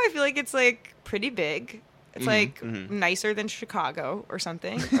don't know. I feel like it's like pretty big. It's like nicer than Chicago or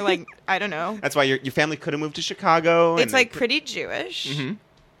something, or like I don't know. That's why your family could have moved to Chicago. It's like pretty Jewish.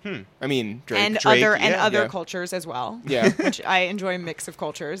 I mean, Drake. And Drake, other cultures as well. Yeah. Which I enjoy a mix of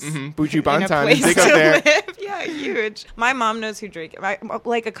cultures. Buju In a Banton place is big up to there. live. Yeah, huge. My mom knows who Drake is.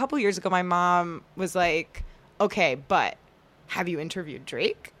 Like a couple years ago, my mom was like, okay, but have you interviewed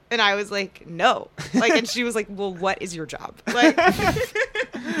Drake? And I was like, no. Like, and she was like, well, what is your job? Like,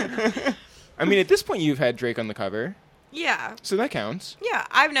 I mean, at this point, you've had Drake on the cover, yeah. so that counts. Yeah,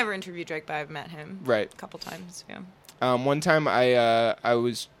 I've never interviewed Drake, but I've met him. Right. A couple times, yeah. One time,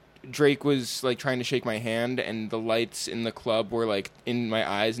 Drake was like trying to shake my hand, and the lights in the club were like in my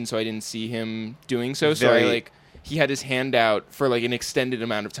eyes, and so I didn't see him doing so. So he had his hand out for like an extended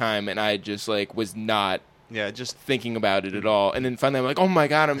amount of time, and I just like was not just thinking about it at all. And then finally, I'm like, oh my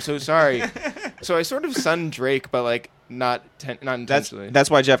god, I'm so sorry. So I sort of sunned Drake, but like not intentionally. That's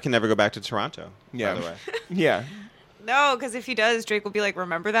why Jeff can never go back to Toronto. Yeah. By the way. Yeah. No, because if he does, Drake will be like,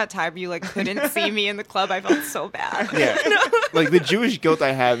 remember that time you like couldn't see me in the club? I felt so bad. Yeah. Like the Jewish guilt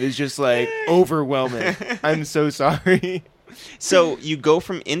I have is just like overwhelming. I'm so sorry. So you go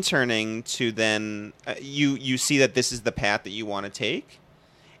from interning to then you see that this is the path that you want to take.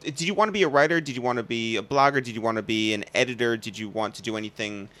 Did you want to be a writer? Did you want to be a blogger? Did you want to be an editor? Did you want to do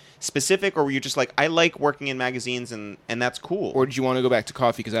anything specific? Or were you just like, I like working in magazines and that's cool? Or did you want to go back to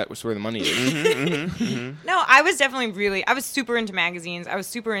coffee because that was where the money is? No, I was definitely I was super into magazines. I was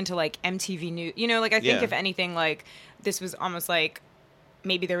super into like MTV News. You know, like I think if anything, like this was almost like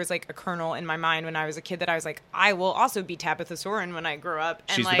maybe there was like a kernel in my mind when I was a kid that I was like, I will also be Tabitha Soren when I grow up.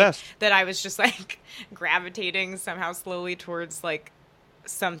 And She's like the best. that I was just like gravitating somehow slowly towards like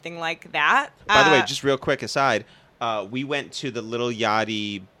something like that. By the way, just real quick aside, we went to the Little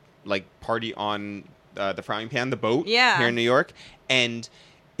Yachty like party on the Frying Pan, the boat here in New York, and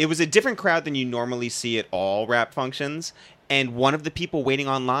it was a different crowd than you normally see at all rap functions. And one of the people waiting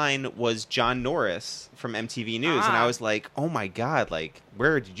online was John Norris from MTV News. And I was like, oh my God, like,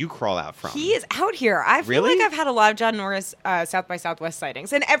 where did you crawl out from? He is out here. I feel like I've had a lot of John Norris South by Southwest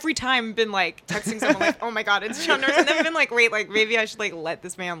sightings. And every time been like texting someone like, oh my God, it's John Norris. And then been like, wait, like maybe I should like let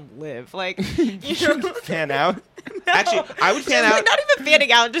this man live. Like, you know. Fan out? No. Actually, I would fan out. Like, not even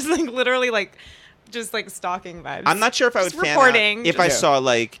fanning out, just like literally like, just like stalking vibes. I'm not sure if I would Just fan reporting. out if I saw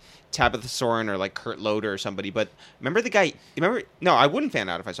like Tabitha Soren or like Kurt Loder or somebody. But remember the guy? No, I wouldn't fan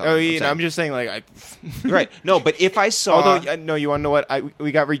out if I saw. Oh, him, yeah, I'm just saying like right. No, but if I saw, although no, you want to know what?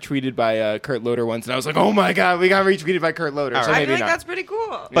 We got retweeted by Kurt Loder once, and I was like, oh my God, we got retweeted by Kurt Loder. All So right. I maybe feel like not. that's pretty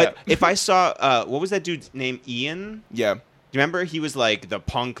cool. But if I saw, what was that dude's name? Ian. Yeah. Do you remember he was like the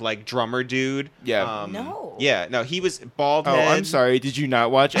punk like drummer dude? Yeah. No. Yeah. No, he was bald Oh, head. I'm sorry. Did you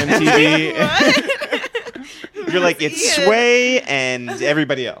not watch MTV? You're like, it's Ian. Sway and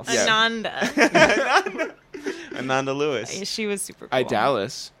everybody else. Ananda. Ananda Lewis. She was super cool.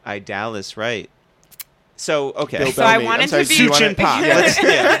 Dallas. Dallas, right. So, okay. Bill So I Bellamy. wanted I'm sorry, to be do you wanna- Suchin Pak.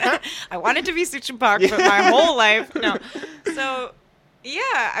 Yeah. I wanted to be Suchin Pak for my whole life. No. So,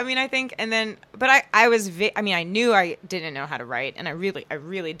 yeah, I mean, I think, and then, but I was, I knew I didn't know how to write, and I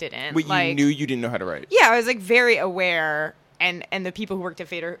really didn't. But you like, knew you didn't know how to write. Yeah, I was like very aware, and the people who worked at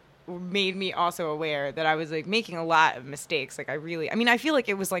Fader made me also aware that I was like making a lot of mistakes. Like I feel like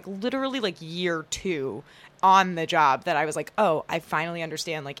it was like literally like year 2 on the job that I was like, oh, I finally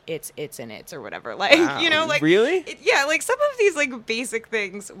understand like it's and it's or whatever. Like, Wow. you know, like Really? yeah, like some of these like basic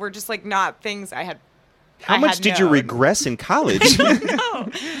things were just like not things I had. How much did you known. regress in college? No.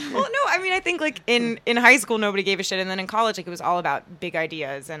 Well, no, I mean, I think like in high school nobody gave a shit, and then in college like it was all about big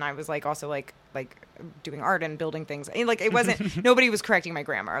ideas, and I was like also like doing art and building things. And, like it wasn't nobody was correcting my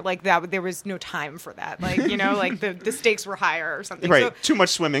grammar like that. There was no time for that. Like you know, like the stakes were higher or something. Right. So, Too much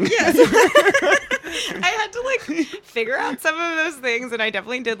swimming. yeah, so I had to like figure out some of those things, and I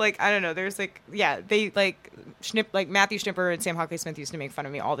definitely did. Like I don't know. There's like they like Matthew Schnipper and Sam Hockley Smith used to make fun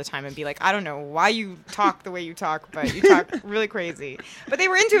of me all the time and be like, I don't know why you talk the way you talk, but you talk really crazy. But they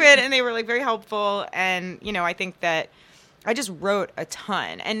were into it, and they were like very helpful. And you know, I think that I just wrote a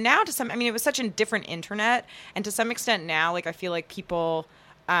ton. And now it was such a different internet, and to some extent now, like I feel like people.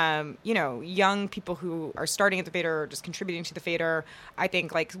 You know, young people who are starting at the Fader or just contributing to the Fader, I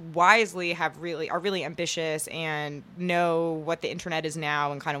think like wisely are really ambitious and know what the internet is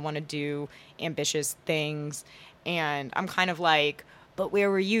now and kind of want to do ambitious things. And I'm kind of like, but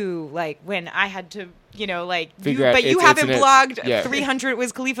where were you like when I had to, you know, like Figure out you it's haven't an it. blogged Yeah. 300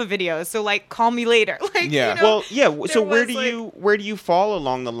 Wiz Khalifa videos, so like call me later. Like Yeah. you know, Well, yeah. So there where was, do you fall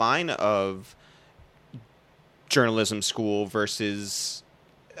along the line of journalism school versus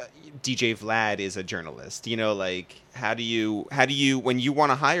DJ Vlad is a journalist. You know, like how do you when you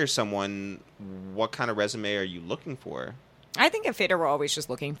want to hire someone, what kind of resume are you looking for? I think at Fader we're always just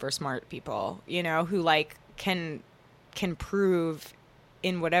looking for smart people, you know, who like can prove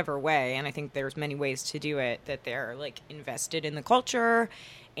in whatever way, and I think there's many ways to do it, that they're like invested in the culture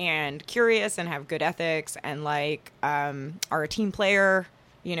and curious and have good ethics and like are a team player,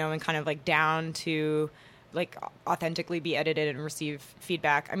 you know, and kind of like down to like authentically be edited and receive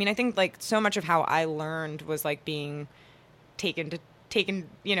feedback. I mean, I think like so much of how I learned was like being taken,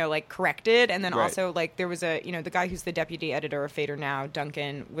 you know, like corrected. And then also like there was a, you know, the guy who's the deputy editor of Fader now,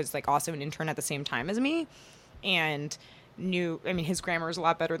 Duncan, was like also an intern at the same time as me and his grammar is a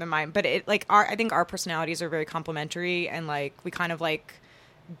lot better than mine, but it like I think our personalities are very complementary and like we kind of like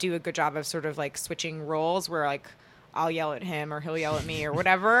do a good job of sort of like switching roles where like I'll yell at him or he'll yell at me or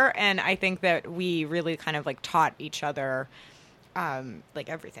whatever. And I think that we really kind of like taught each other like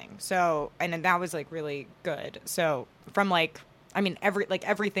everything. So, and then that was like really good. So from like, I mean,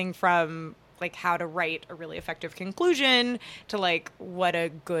 everything from like how to write a really effective conclusion to like what a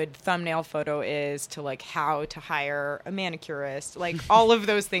good thumbnail photo is to like how to hire a manicurist, like all of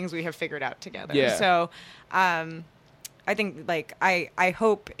those things we have figured out together. Yeah. So I think like I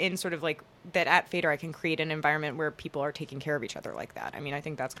hope in sort of like that at Fader I can create an environment where people are taking care of each other like that. I mean, I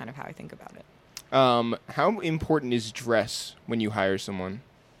think that's kind of how I think about it. How important is dress when you hire someone?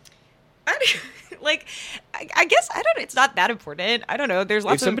 Like, I guess, I don't know. It's not that important. I don't know. There's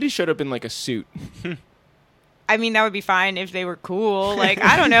lots If somebody showed up in like a suit. I mean, that would be fine if they were cool. Like,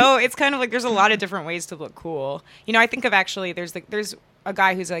 I don't know. It's kind of like there's a lot of different ways to look cool. You know, I think of actually there's a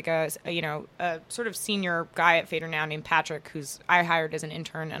guy who's like a sort of senior guy at Fader now named Patrick, who's I hired as an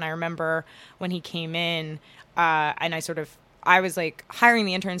intern. And I remember when he came in and I was like hiring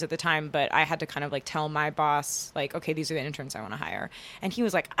the interns at the time, but I had to kind of like tell my boss, like, okay, these are the interns I want to hire. And he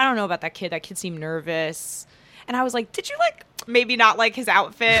was like, I don't know about that kid. That kid seemed nervous. And I was like, did you like maybe not like his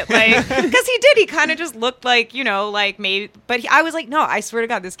outfit? Like, because he did. He kind of just looked like, you know, like maybe. But I was like, no, I swear to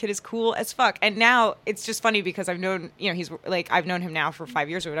God, this kid is cool as fuck. And now it's just funny because I've known, you know, he's like, I've known him now for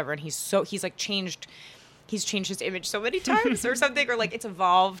 5 years or whatever. And he's like changed. He's changed his image so many times or something, or like it's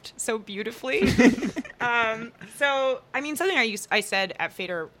evolved so beautifully. So, I mean, something I said at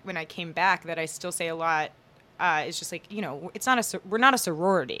Fader when I came back that I still say a lot is just like, you know, we're not a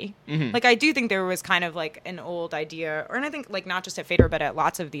sorority. Mm-hmm. Like, I do think there was kind of like an old idea, and I think like not just at Fader, but at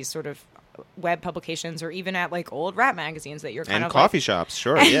lots of these sort of web publications or even at like old rap magazines that you're kind of coffee like, shops,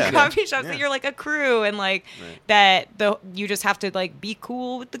 sure, and coffee shops that you're like a crew and like that you just have to like be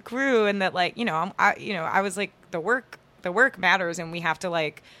cool with the crew and that like, you know, I was like the work matters and we have to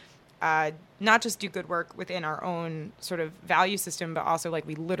like not just do good work within our own sort of value system, but also like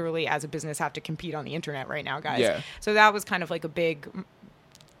we literally as a business have to compete on the internet right now, guys. Yeah. So that was kind of like a big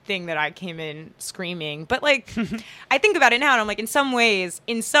thing that I came in screaming. But like I think about it now and I'm like in some ways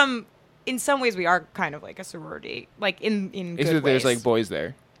we are kind of like a sorority, like in good ways. There's like boys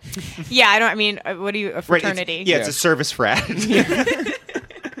there. Yeah, a fraternity? Right, it's a service frat.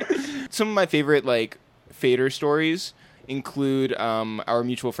 Some of my favorite like Fader stories include our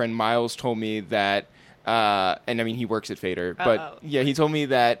mutual friend Miles told me that, and I mean he works at Fader, but yeah, he told me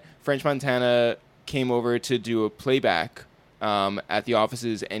that French Montana came over to do a playback at the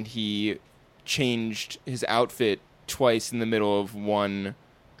offices, and he changed his outfit twice in the middle of one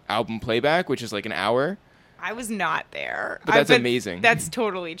album playback, which is like an hour. I was not there. But that's amazing. That's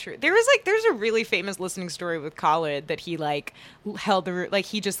totally true. There's a really famous listening story with Khalid that he like held the like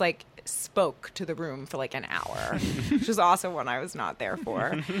he just like spoke to the room for like an hour, which was also one I was not there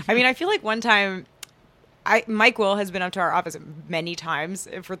for. I mean, I feel like one time Mike Will has been up to our office many times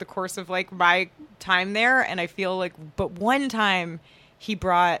for the course of like my time there, and I feel like, but one time he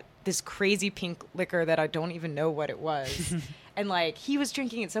brought this crazy pink liquor that I don't even know what it was. And like he was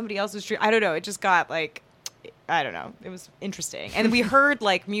drinking it, somebody else was drinking. I don't know. It just got like, I don't know. It was interesting. And we heard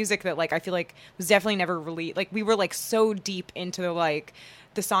like music that like I feel like was definitely never released. Like we were like so deep into like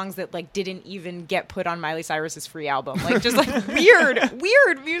the songs that like didn't even get put on Miley Cyrus's free album. Like just like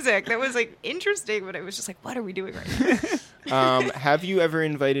weird music that was like interesting, but it was just like, what are we doing right now? Have you ever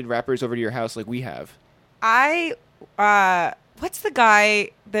invited rappers over to your house like we have? What's the guy,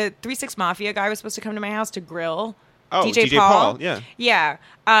 the 3-6 Mafia guy was supposed to come to my house to grill. Oh, DJ Paul. Yeah. Yeah.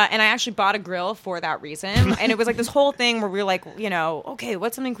 And I actually bought a grill for that reason. And it was like this whole thing where we were like, you know, okay,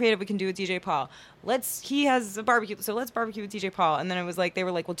 what's something creative we can do with DJ Paul? He has a barbecue, so let's barbecue with DJ Paul. And then it was like, they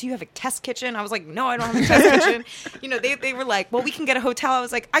were like, well, do you have a test kitchen? I was like, no, I don't have a test kitchen. You know, they were like, well, we can get a hotel. I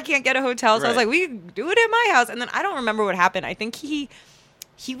was like, I can't get a hotel. So I was like, we can do it at my house. And then I don't remember what happened. I think he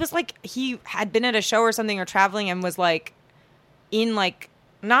was like, he had been at a show or something or traveling and was like in like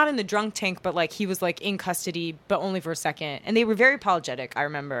not in the drunk tank, but like he was like in custody, but only for a second. And they were very apologetic, I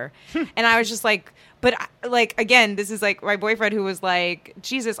remember. And I was just like, but like, again, this is like my boyfriend who was like,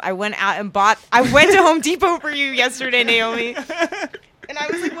 Jesus, I went to Home Depot for you yesterday, Naomi. And I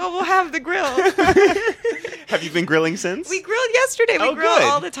was like, well, we'll have the grill. Have you been grilling since? We grilled yesterday. We grill good.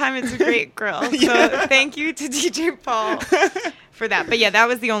 all the time. It's a great grill. So thank you to DJ Paul for that. But yeah, that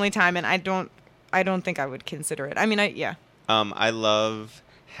was the only time, and I don't think I would consider it. I mean, I love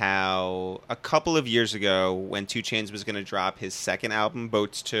how a couple of years ago, when 2 Chainz was going to drop his second album,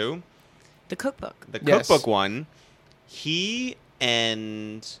 Boats 2, the cookbook one, he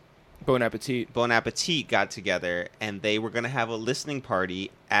and Bon Appetit got together, and they were going to have a listening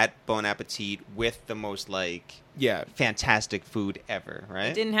party at Bon Appetit with the most fantastic food ever, right?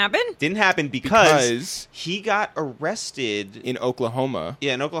 It didn't happen? Didn't happen because he got arrested in Oklahoma.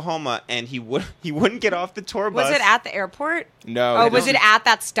 Yeah, in Oklahoma, and he wouldn't get off the tour bus. Was it at the airport? No. Oh, was it at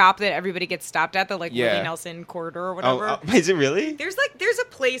that stop that everybody gets stopped at, the Willie Nelson corridor or whatever? Is it really? There's a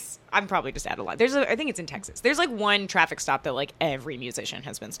place, I'm probably just out of line. I think it's in Texas. There's like one traffic stop that like every musician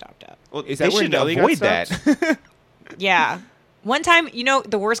has been stopped at. Well, is that where Nelly avoid got that? Yeah. One time,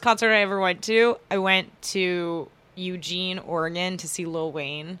 the worst concert I ever went to Eugene, Oregon to see Lil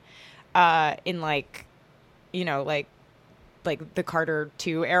Wayne in like the Carter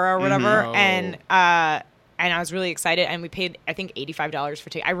 2 era or whatever. Mm-hmm. And I was really excited, and we paid, I think, $85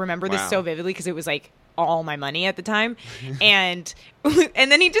 for tickets. I remember this so vividly because it was like all my money at the time. And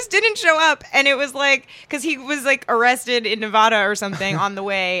then he just didn't show up, and it was like, because he was like arrested in Nevada or something on the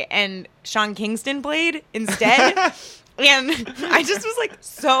way, and Sean Kingston played instead. And I just was like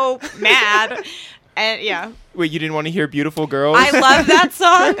so mad. And yeah. Wait, you didn't want to hear Beautiful Girls? I love that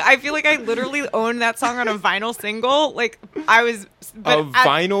song. I feel like I literally owned that song on a vinyl single. Like I was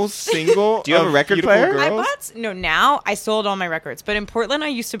vinyl single? Do you have a record Beautiful player? Girls? Now I sold all my records. But in Portland, I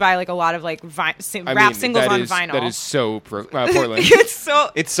used to buy like a lot of like rap singles on vinyl. That is so Portland.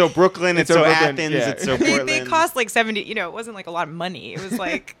 It's so Brooklyn. It's so Brooklyn, Athens. yeah. It's so Portland. They cost like $70. It wasn't like a lot of money. It was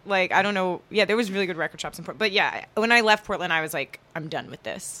like I don't know. Yeah, there was really good record shops in Portland. But yeah, when I left Portland, I was like, I'm done with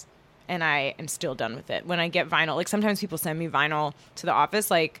this. And I am still done with it. When I get vinyl, like sometimes people send me vinyl to the office,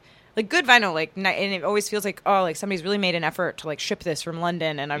 like good vinyl, and it always feels like, oh, like somebody's really made an effort to like ship this from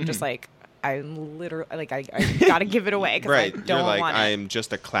London, and I'm just like, I'm literally like, I gotta give it away because I don't want it. I'm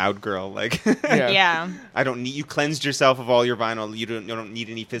just a cloud girl, like yeah. I don't need you cleansed yourself of all your vinyl. You don't need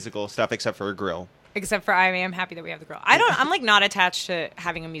any physical stuff except for a grill. Except for I am happy that we have the grill. I'm like not attached to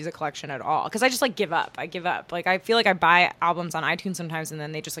having a music collection at all because I just like give up. I give up. Like I feel like I buy albums on iTunes sometimes and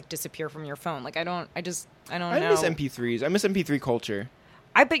then they just like disappear from your phone. Like I don't know. I miss MP3s. I miss MP3 culture.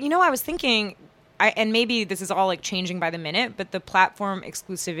 But I was thinking, and maybe this is all like changing by the minute, but the platform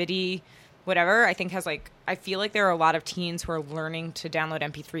exclusivity, whatever, I think I feel like there are a lot of teens who are learning to download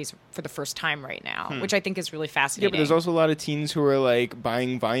MP3s for the first time right now, which I think is really fascinating. Yeah, but there's also a lot of teens who are like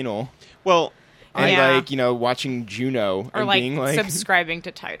buying vinyl. Well, and watching Juno or and like being like subscribing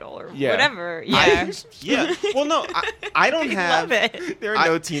to Tidal or whatever. Yeah. Well, no, I don't have. Love it. There are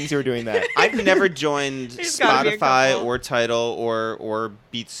no teens who are doing that. I've never joined There's gotta be a Spotify couple. or Tidal or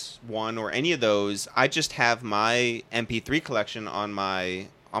Beats One or any of those. I just have my MP3 collection on my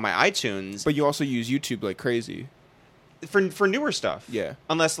iTunes. But you also use YouTube like crazy. For newer stuff. Yeah.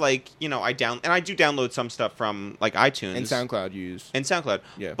 Unless I do download some stuff from like iTunes And SoundCloud you use. And SoundCloud.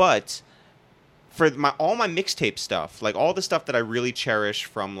 Yeah. But for all my mixtape stuff, like all the stuff that I really cherish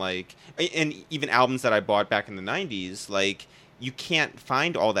from like, and even albums that I bought back in the 90s, like you can't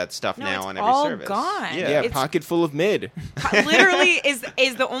find all that stuff now on every service. Gone. Yeah, pocket full of mid. Literally is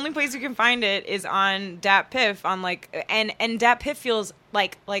the only place you can find it is on Dat Piff on like and Dat Piff feels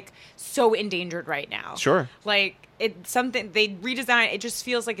like so endangered right now. Sure. Like it's something they redesigned. It just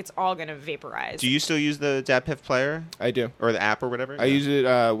feels like it's all gonna vaporize. Do you still use the DatPiff player? I do. Or the app or whatever? I use it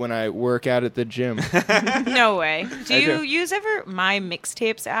when I work out at the gym. No way. Do you use ever My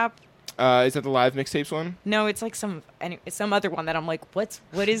Mixtapes app? Is that the live mixtapes one? No, it's like some other one that I'm like, what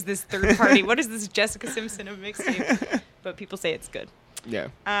is this third party? What is this Jessica Simpson of mixtapes? But people say it's good. Yeah.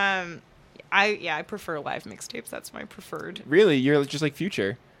 I prefer live mixtapes. That's my preferred. Really? You're just like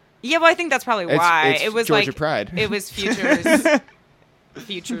Future. Yeah, well, I think that's probably why. It's it was Georgia like Pride. It was Future's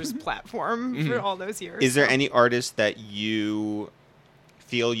platform for all those years. Is there any artist that you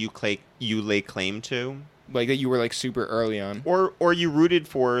feel you lay claim to? Like that you were like super early on? Or you rooted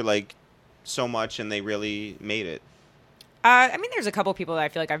for like so much and they really made it? I mean, there's a couple people that I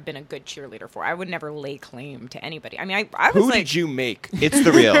feel like I've been a good cheerleader for. I would never lay claim to anybody. I mean, I was Who like, did you make? It's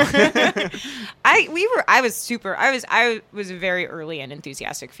the real. I was very early and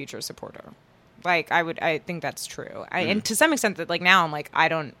enthusiastic Future supporter. Like, I think that's true. And to some extent, that like now I'm like, I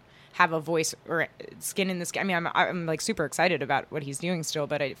don't have a voice or skin in this. I mean, I'm like super excited about what he's doing still,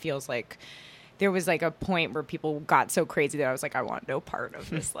 but it feels like there was like a point where people got so crazy that I was like, I want no part of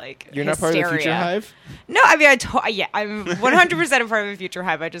this. Like, You're not hysteria. part of the Future Hive? No, I mean, I'm 100% a part of a Future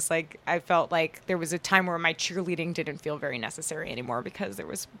Hive. I just like, I felt like there was a time where my cheerleading didn't feel very necessary anymore because there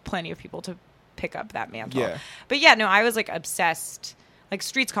was plenty of people to pick up that mantle. Yeah. But yeah, no, I was like obsessed. Like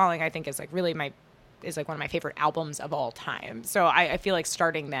Streets Calling, I think is like really is like one of my favorite albums of all time. So I feel like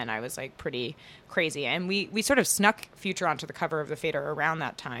starting then I was like pretty crazy. And we sort of snuck Future onto the cover of the Fader around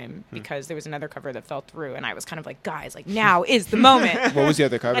that time because there was another cover that fell through. And I was kind of like, guys, like now is the moment. What was the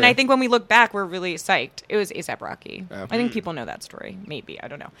other cover? And I think when we look back, we're really psyched. It was A$AP Rocky. Oh. I think people know that story. Maybe. I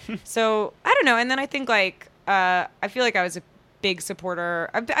don't know. So I don't know. And then I think like, I feel like I was a big supporter.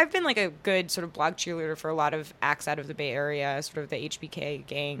 I've been like a good sort of blog cheerleader for a lot of acts out of the Bay Area, sort of the HBK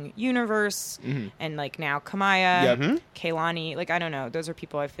gang universe, and like now Kamaya, Kaylani. Like I don't know, those are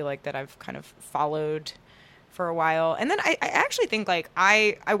people I feel like that I've kind of followed for a while. And then I actually think like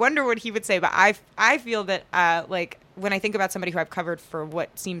I wonder what he would say, but I feel that like when I think about somebody who I've covered for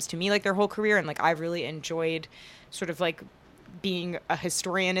what seems to me like their whole career, and like I've really enjoyed sort of like being a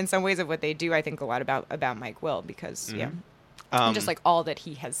historian in some ways of what they do. I think a lot about Mike Will because and just like all that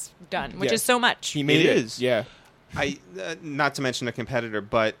he has done, which is so much. He made It it. is. Yeah. I not to mention a competitor,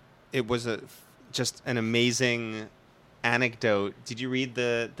 but it was just an amazing anecdote. Did you read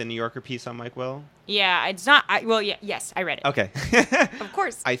the New Yorker piece on Mike Will? Yeah, it's not. Yes, I read it. Okay. Of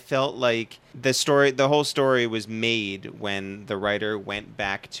course. I felt like the whole story was made when the writer went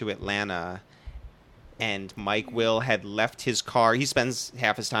back to Atlanta and Mike Will had left his car. He spends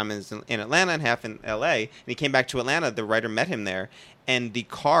half his time in Atlanta and half in L.A. And he came back to Atlanta. The writer met him there. And the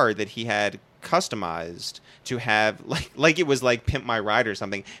car that he had customized to have, like it was like Pimp My Ride or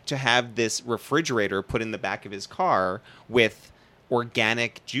something, to have this refrigerator put in the back of his car with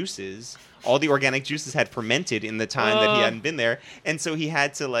organic juices. All the organic juices had fermented in the time that he hadn't been there. And so he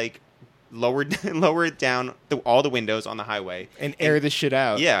had to like lower it down all the windows on the highway And air the shit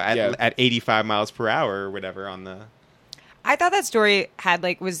out. Yeah, at 85 miles per hour or whatever on the. I thought that story had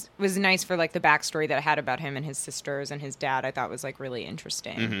like was nice for like the backstory that it had about him and his sisters and his dad. I thought was like really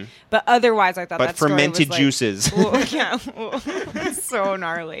interesting. But otherwise, I thought that story fermented was, like, juices. It's so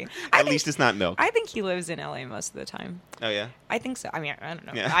gnarly. At least it's not milk. I think he lives in LA most of the time. Oh yeah. I think so. I mean, I don't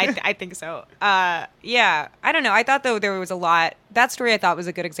know. Yeah. I think so. Yeah. I don't know. I thought though there was a lot. That story I thought was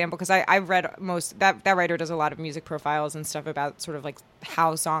a good example because I read most that writer does a lot of music profiles and stuff about sort of like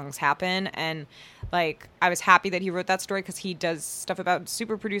how songs happen, and like I was happy that he wrote that story because he does stuff about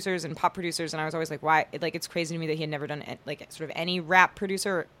super producers and pop producers, and I was always like, why? Like it's crazy to me that he had never done like sort of any rap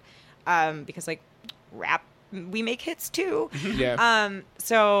producer, because like rap we make hits too. Yeah.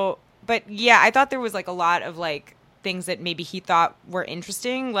 So, but yeah, I thought there was like a lot of like things that maybe he thought were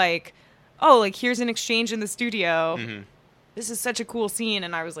interesting, like, oh, like here's an exchange in the studio. This is such a cool scene,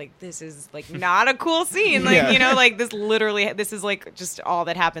 and I was like, this is like not a cool scene, like you know, like this is like just all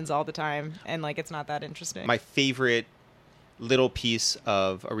that happens all the time, and like it's not that interesting. My favorite little piece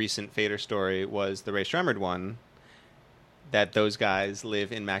of a recent Fader story was the Ray Shremmerd one, that those guys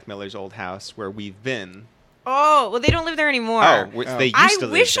live in Mac Miller's old house where we've been. Oh, well, they don't live there anymore. They used to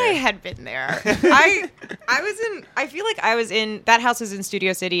live wish there. I had been there. I feel like I was in, that house is in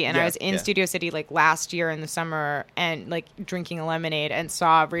Studio City, and I was in Studio City like last year in the summer and like drinking a lemonade and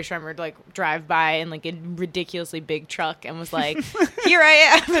saw Ray Shremmerd like drive by in like a ridiculously big truck and was like, here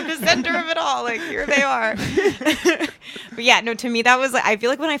I am at the center of it all. Like, here they are. But yeah, no, to me, that was like, I feel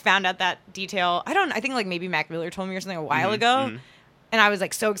like when I found out that detail, I think like maybe Mac Miller told me or something a while ago. And I was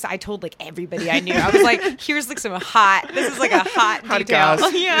like so excited. I told like everybody I knew. I was like, "Here's like some this is like a hot detail."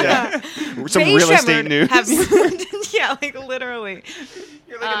 goss. Yeah. Some Ray real estate Shremmerd news. yeah, like literally.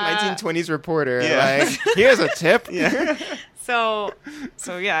 You're like a 1920s reporter. Yeah. Like, here's a tip. Yeah. So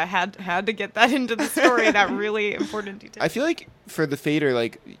yeah, I had to get that into the story. That really important detail. I feel like for the Fader,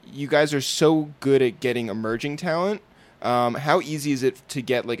 like you guys are so good at getting emerging talent. How easy is it to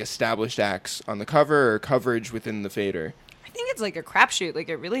get like established acts on the cover or coverage within the Fader? I think it's like a crapshoot. Like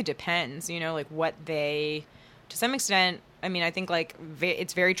it really depends, you know, like what they, to some extent. I mean, I think like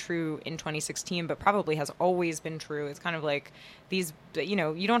it's very true in 2016, but probably has always been true. It's kind of like these, you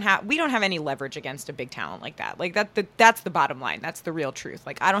know, we don't have any leverage against a big talent like that. Like that's the bottom line. That's the real truth.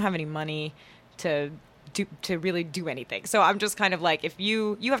 Like I don't have any money to really do anything. So I'm just kind of like, if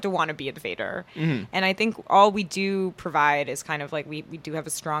you have to want to be a fader. And I think all we do provide is kind of like, we do have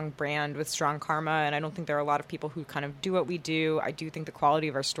a strong brand with strong karma, and I don't think there are a lot of people who kind of do what we do. I do think the quality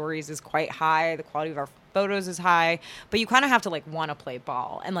of our stories is quite high. The quality of our photos is high, but you kind of have to like want to play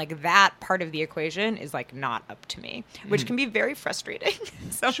ball, and like that part of the equation is like not up to me, which can be very frustrating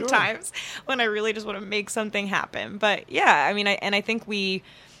sometimes when I really just want to make something happen. But yeah, I mean, I think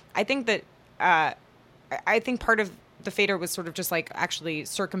part of the fader was sort of just like actually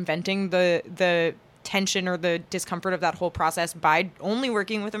circumventing the tension or the discomfort of that whole process by only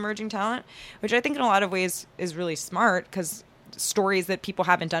working with emerging talent, which I think in a lot of ways is really smart, because stories that people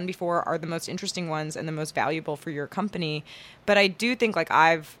haven't done before are the most interesting ones and the most valuable for your company. But I do think like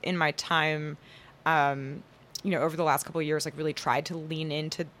I've in my time over the last couple of years, like really tried to lean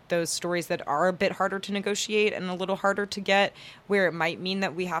into those stories that are a bit harder to negotiate and a little harder to get, where it might mean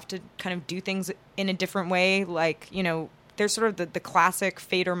that we have to kind of do things in a different way. Like, there's sort of the classic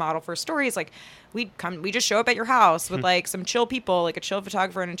fader model for stories. Like we just show up at your house with like some chill people, like a chill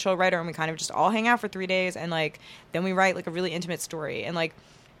photographer and a chill writer, and we kind of just all hang out for 3 days, and like then we write like a really intimate story. And like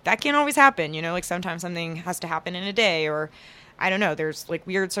that can't always happen, like sometimes something has to happen in a day, or I don't know, there's like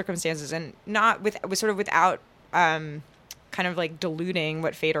weird circumstances, and not without kind of like diluting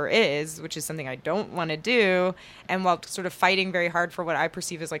what fader is, which is something I don't want to do, and while sort of fighting very hard for what I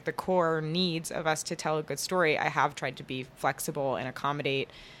perceive as like the core needs of us to tell a good story, I have tried to be flexible and accommodate,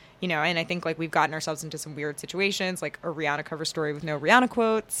 and I think like we've gotten ourselves into some weird situations, like a Rihanna cover story with no Rihanna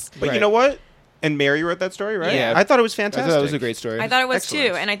quotes. But you know what? And Mary wrote that story, right? Yeah. I thought it was fantastic. I thought it was a great story. I thought it was Excellent.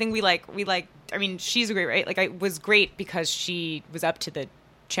 too, and I think we like. I mean, she's a great, right? Like, I was great because she was up to the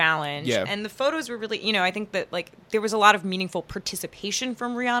challenge, and the photos were really, I think that like there was a lot of meaningful participation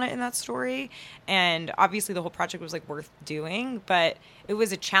from Rihanna in that story, and obviously the whole project was like worth doing, but it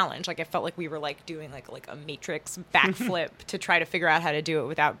was a challenge. Like I felt like we were like doing like a Matrix backflip to try to figure out how to do it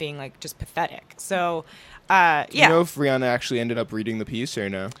without being like just pathetic. So Do you know if Rihanna actually ended up reading the piece or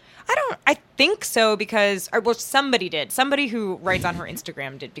no? I think so, because somebody did. Somebody who writes on her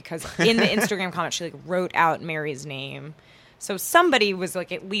Instagram did, because in the Instagram comment she like wrote out Mary's name. So somebody was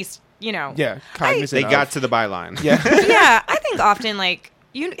like at least, cognizant. They got to the byline. Yeah, I think often like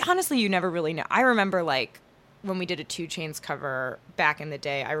you never really know. I remember like when we did a 2 Chainz cover back in the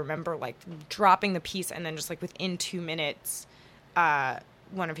day, I remember like dropping the piece and then just like within 2 minutes,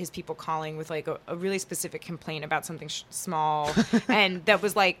 one of his people calling with like a really specific complaint about something small, and that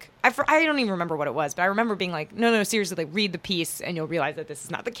was like I don't even remember what it was, but I remember being like, no, seriously, like read the piece and you'll realize that this is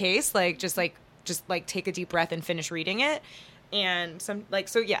not the case. Like just take a deep breath and finish reading it. And some like,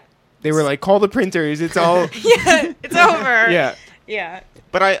 so yeah. They were like, call the printers. It's all. Yeah, it's over. Yeah.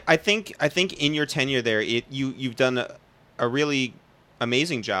 But I think in your tenure there, you've done a really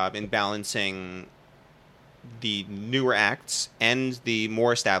amazing job in balancing the newer acts and the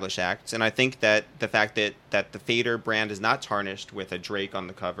more established acts. And I think that the fact that the fader brand is not tarnished with a Drake on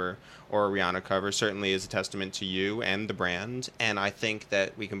the cover or a Rihanna cover certainly is a testament to you and the brand. And I think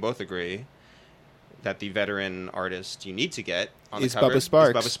that we can both agree that the veteran artist you need to get on is the cover Bubba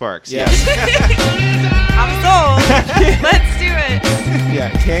Sparks. is Bubba Sparks. Yeah. I'm sold. Let's do it. Yeah,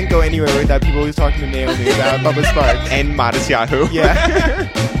 can't go anywhere without people always talking to Naomi about Bubba Sparks. And Modest Yahoo. Yeah.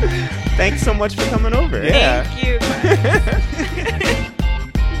 Thanks so much for coming over. Yeah. Thank you.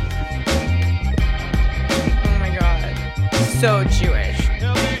 Oh my God. So Jewish.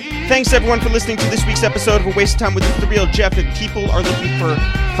 Thanks everyone for listening to this week's episode of A Waste of Time with The Real. Jeff, if people are looking for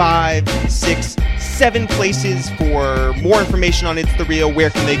 5, 6, 7 places for more information on It's The Real, where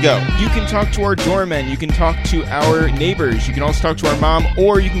can they go? You can talk to our doormen. You can talk to our neighbors. You can also talk to our mom,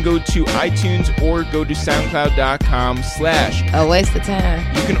 or you can go to iTunes or go to soundcloud.com/ A waste of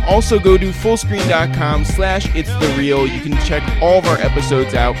time. You can also go to fullscreen.com/ It's The Real. You can check all of our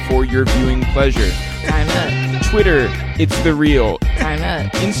episodes out for your viewing pleasure. Time up. Twitter, It's The Real. Time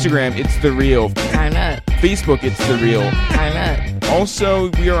up. Instagram, It's The Real. Time up. Facebook, It's The Real. Time up. Also,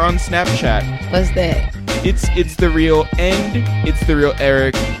 we are on Snapchat. What's that? It's The Real, and It's The Real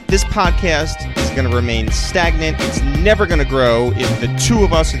Eric. This podcast is going to remain stagnant. It's never going to grow if the two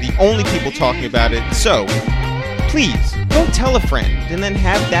of us are the only people talking about it. So, please, go tell a friend, and then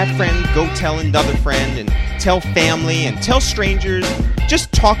have that friend go tell another friend, and tell family, and tell strangers.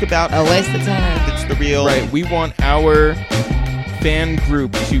 Just talk about A waste of time. It's The Real. Right, we want our fan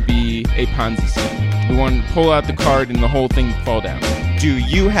group to be a Ponzi scheme. We want to pull out the card and the whole thing fall down. Do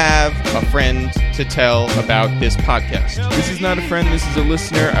you have a friend to tell about this podcast? This is not a friend, this is a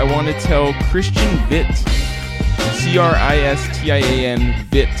listener. I want to tell Christian Vitt, Christian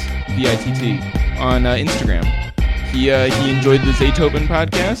Vitt, Vitt, on Instagram. He enjoyed the Zaytoven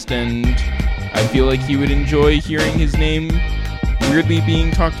podcast, and I feel like he would enjoy hearing his name weirdly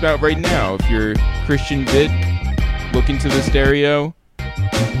being talked about right now. If you're Christian Vit, look into the stereo.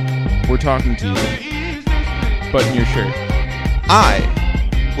 We're talking to you. Button your shirt.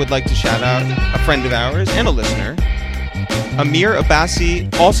 I would like to shout out a friend of ours and a listener, Amir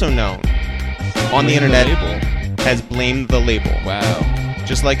Abbasi, also known on the internet as Blame the Label. Wow.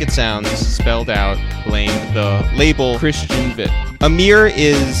 Just like it sounds, spelled out, Blame the Label. Christian Vit. Amir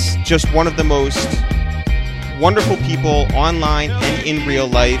is just one of the most wonderful people online and in real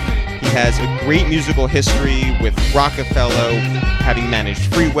life. He has a great musical history with Rockefeller, having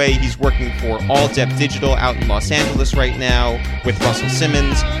managed Freeway. He's working for All Dep Digital out in Los Angeles right now with Russell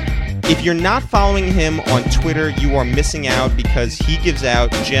Simmons. If you're not following him on Twitter, you are missing out because he gives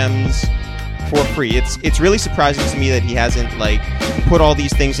out gems for free. It's really surprising to me that he hasn't put all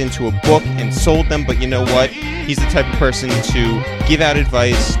these things into a book and sold them, but you know what? He's the type of person to give out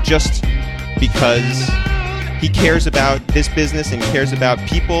advice just because he cares about this business and cares about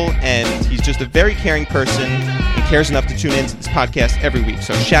people, and he's just a very caring person and cares enough to tune into this podcast every week.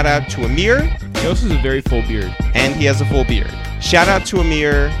 So shout out to Amir. He also has a very full beard. And he has a full beard. Shout out to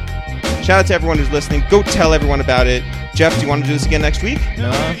Amir. Shout out to everyone who's listening. Go tell everyone about it. Jeff, do you want to do this again next week?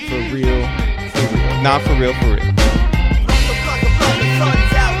 Nah, for real. For real. Not for real, for real.